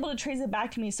eventually was able to trace it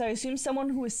back to me, so I assumed someone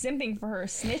who was simping for her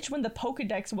snitched when the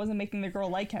Pokedex wasn't making the girl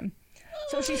like him.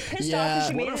 So she's pissed off, and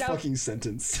she made it out. What a fucking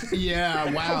sentence.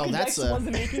 Yeah, wow, Pokedex that's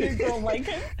wasn't making a girl like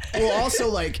him. Well, also,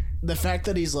 like, the fact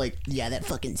that he's like, yeah, that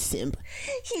fucking simp.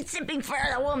 He's simping for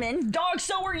a woman. Dog,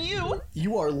 so are you.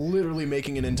 You are literally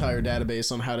making an entire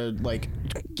database on how to, like,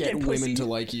 get women pussy. to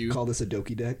like you. Call this a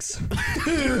Dokidex.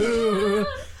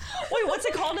 Wait, what's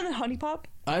it called in the Honey Pop?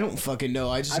 I don't fucking know.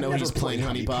 I just know he's playing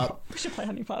Honey Pop. We should play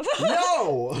Honey Pop.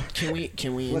 No! Can we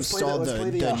Let's install play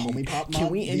the Homie Pop mod? Can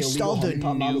we The install illegal the Homie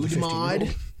Pop mod with nude 15-year-old?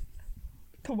 mod?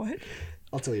 The what?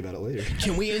 I'll tell you about it later.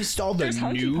 Can we install the There's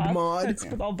Honey nude Pop. mod? That's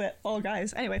with all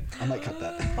guys. Anyway, I might cut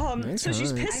that. so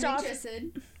she's pissed I'm off.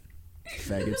 interested.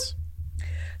 Faggots.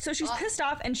 So she's pissed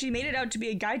off, and she made it out to be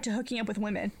a guide to hooking up with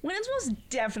women. When it's most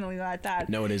definitely not that.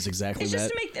 No, it is exactly It's that. just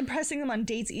to make impressing them on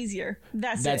dates easier.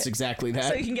 That's it. exactly that.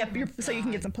 So you can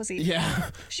get some pussy.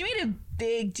 Yeah. She made a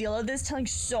big deal of this, telling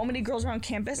so many girls around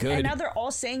campus, Good. and now they're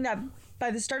all saying that by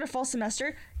the start of fall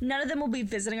semester, none of them will be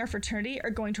visiting our fraternity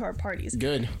or going to our parties.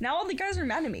 Good. Now all the guys are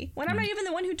mad at me when I'm not even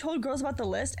the one who told girls about the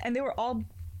list, and they were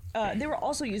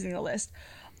also using the list.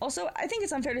 Also, I think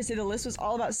it's unfair to say the list was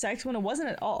all about sex when it wasn't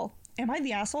at all. Am I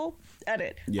the asshole?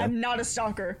 Edit. Yeah. I'm not a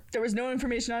stalker. There was no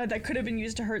information on it that could have been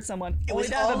used to hurt someone. It Only was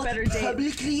to have all a better date.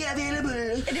 publicly available.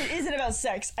 And it isn't about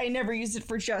sex. I never used it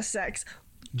for just sex.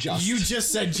 You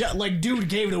just said, like, dude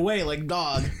gave it away, like,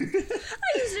 dog. I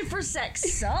used it for sex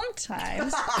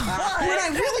sometimes. When I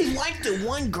really liked the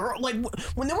one girl, like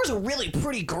when there was a really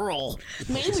pretty girl,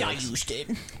 maybe I used it.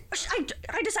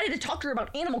 I decided to talk to her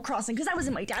about Animal Crossing because I was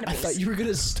in my database. I thought you were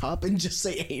gonna stop and just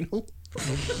say anal.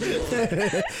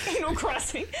 Animal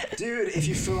Crossing. Dude, if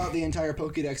you fill out the entire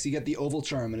Pokédex, you get the oval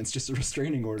charm, and it's just a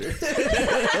restraining order.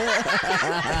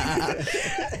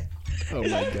 Oh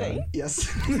my god.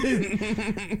 Yes. I'm not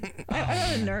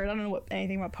a nerd. I don't know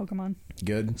anything about Pokemon.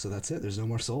 Good. So that's it. There's no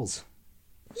more souls.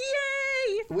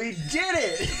 Yay! We did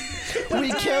it!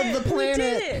 We killed the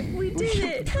planet. We did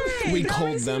it. Hey, We that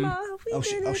culled was them. Emma. We Oh did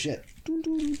shit! it. Oh shit!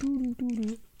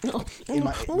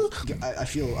 I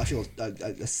feel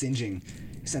a singeing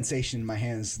sensation in my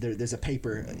hands. There's a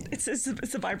paper. It's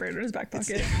a vibrator in his back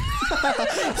pocket.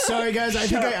 Sorry guys, I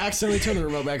think I accidentally turned the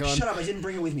remote back on. Shut up! I didn't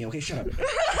bring it with me. Okay, shut up.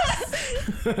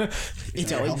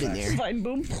 It's always been there. Fine,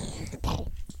 boom.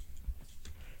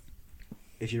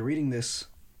 If you're reading this,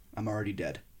 I'm already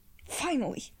dead.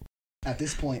 Finally. At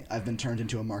this point, I've been turned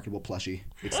into a marketable plushie.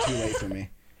 It's too late for me.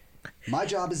 My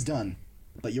job is done,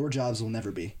 but your jobs will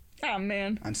never be. Oh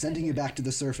man. I'm sending you back to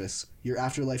the surface. Your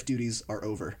afterlife duties are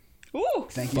over. Ooh.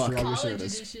 Thank you for all your College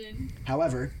service. edition.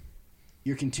 However,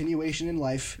 your continuation in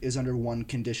life is under one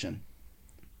condition.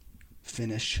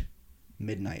 Finish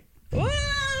midnight. Ooh.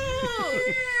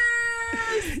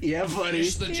 Yeah, buddy.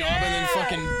 Finish the job and then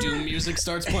fucking Doom music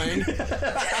starts playing.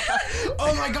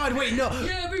 Oh my god, wait, no.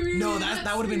 No,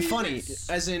 that would have been funny.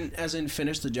 As in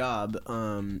finish the job,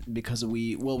 because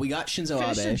we got Shinzo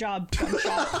Finish the Abe.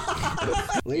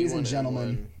 job. Ladies and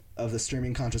gentlemen of the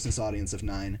streaming consciousness audience of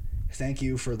 9, thank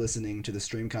you for listening to the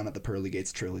Streamcon at the Pearly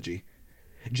Gates trilogy.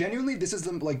 Genuinely, this is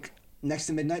the, like, next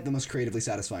to midnight, the most creatively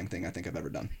satisfying thing I think I've ever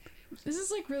done. This is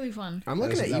like really fun. I'm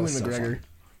looking That at was Ewan so McGregor. fun.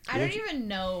 I don't even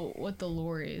know what the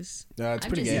lore is. It's I'm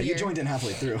pretty just Yeah, good. you here. joined in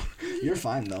halfway through. You're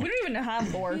fine, though. We don't even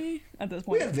have lore at this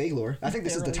We point. have vague lore. I think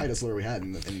this is the Barely. tightest lore we had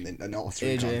in all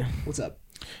Streamcon. AJ. What's up?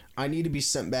 I need to be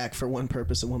sent back for one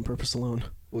purpose and one purpose alone.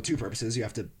 Well, 2 purposes. You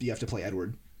have to play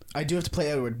Edward. I do have to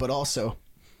play Edward, but also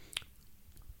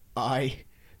I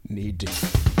need to.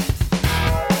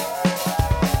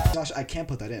 Josh, I can't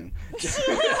put that in.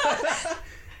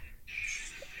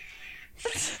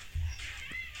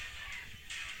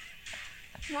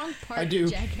 Wrong part, I do.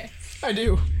 jackass. I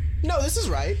do. No, this is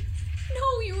right.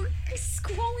 No, you were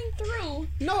scrolling through.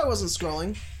 No, I wasn't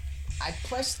scrolling. I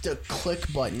pressed the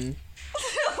click button.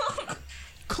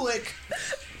 Click.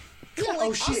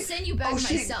 Oh shit! I'll send you back oh,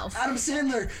 shit. myself. Adam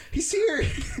Sandler, he's here.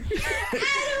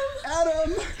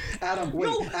 Adam. Adam. Wait,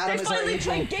 No, Adam they is our finally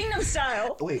angel. played Gangnam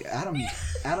Style. Wait, Adam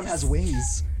has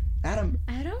wings. Adam,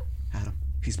 Adam?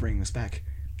 he's bringing us back.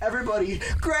 Everybody,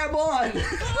 grab on!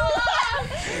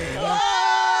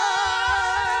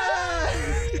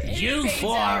 You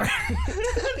four.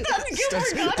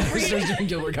 Starts doing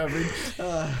Gilbert Gottfried.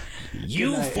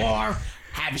 You night. four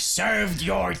have served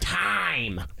your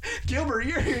time. Gilbert,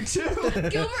 you're here too.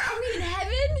 Gilbert, are we in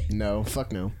heaven? No,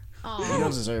 fuck no. Aw. He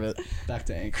doesn't deserve it. Back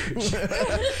to Anchorage.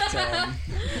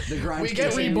 The grind We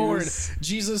get continues. reborn.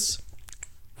 Jesus.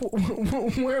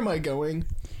 Where am I going?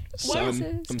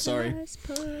 Son, I'm sorry. My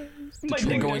We're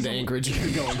dick going doesn't- to Anchorage.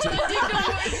 Bro,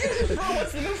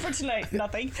 what's the move for tonight?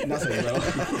 Nothing. Nothing, bro.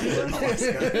 We're in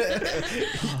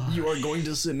Alaska. You are going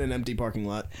to sit in an empty parking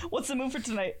lot. What's the move for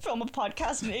tonight? Film a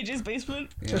podcast in AJ's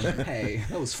basement? Hey,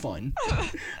 that was fun.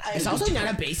 It's also not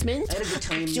a basement. I had a good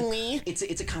time. Actually. It's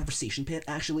a conversation pit,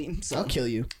 actually. So, I'll kill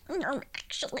you. No,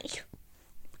 actually.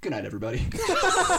 good night, everybody.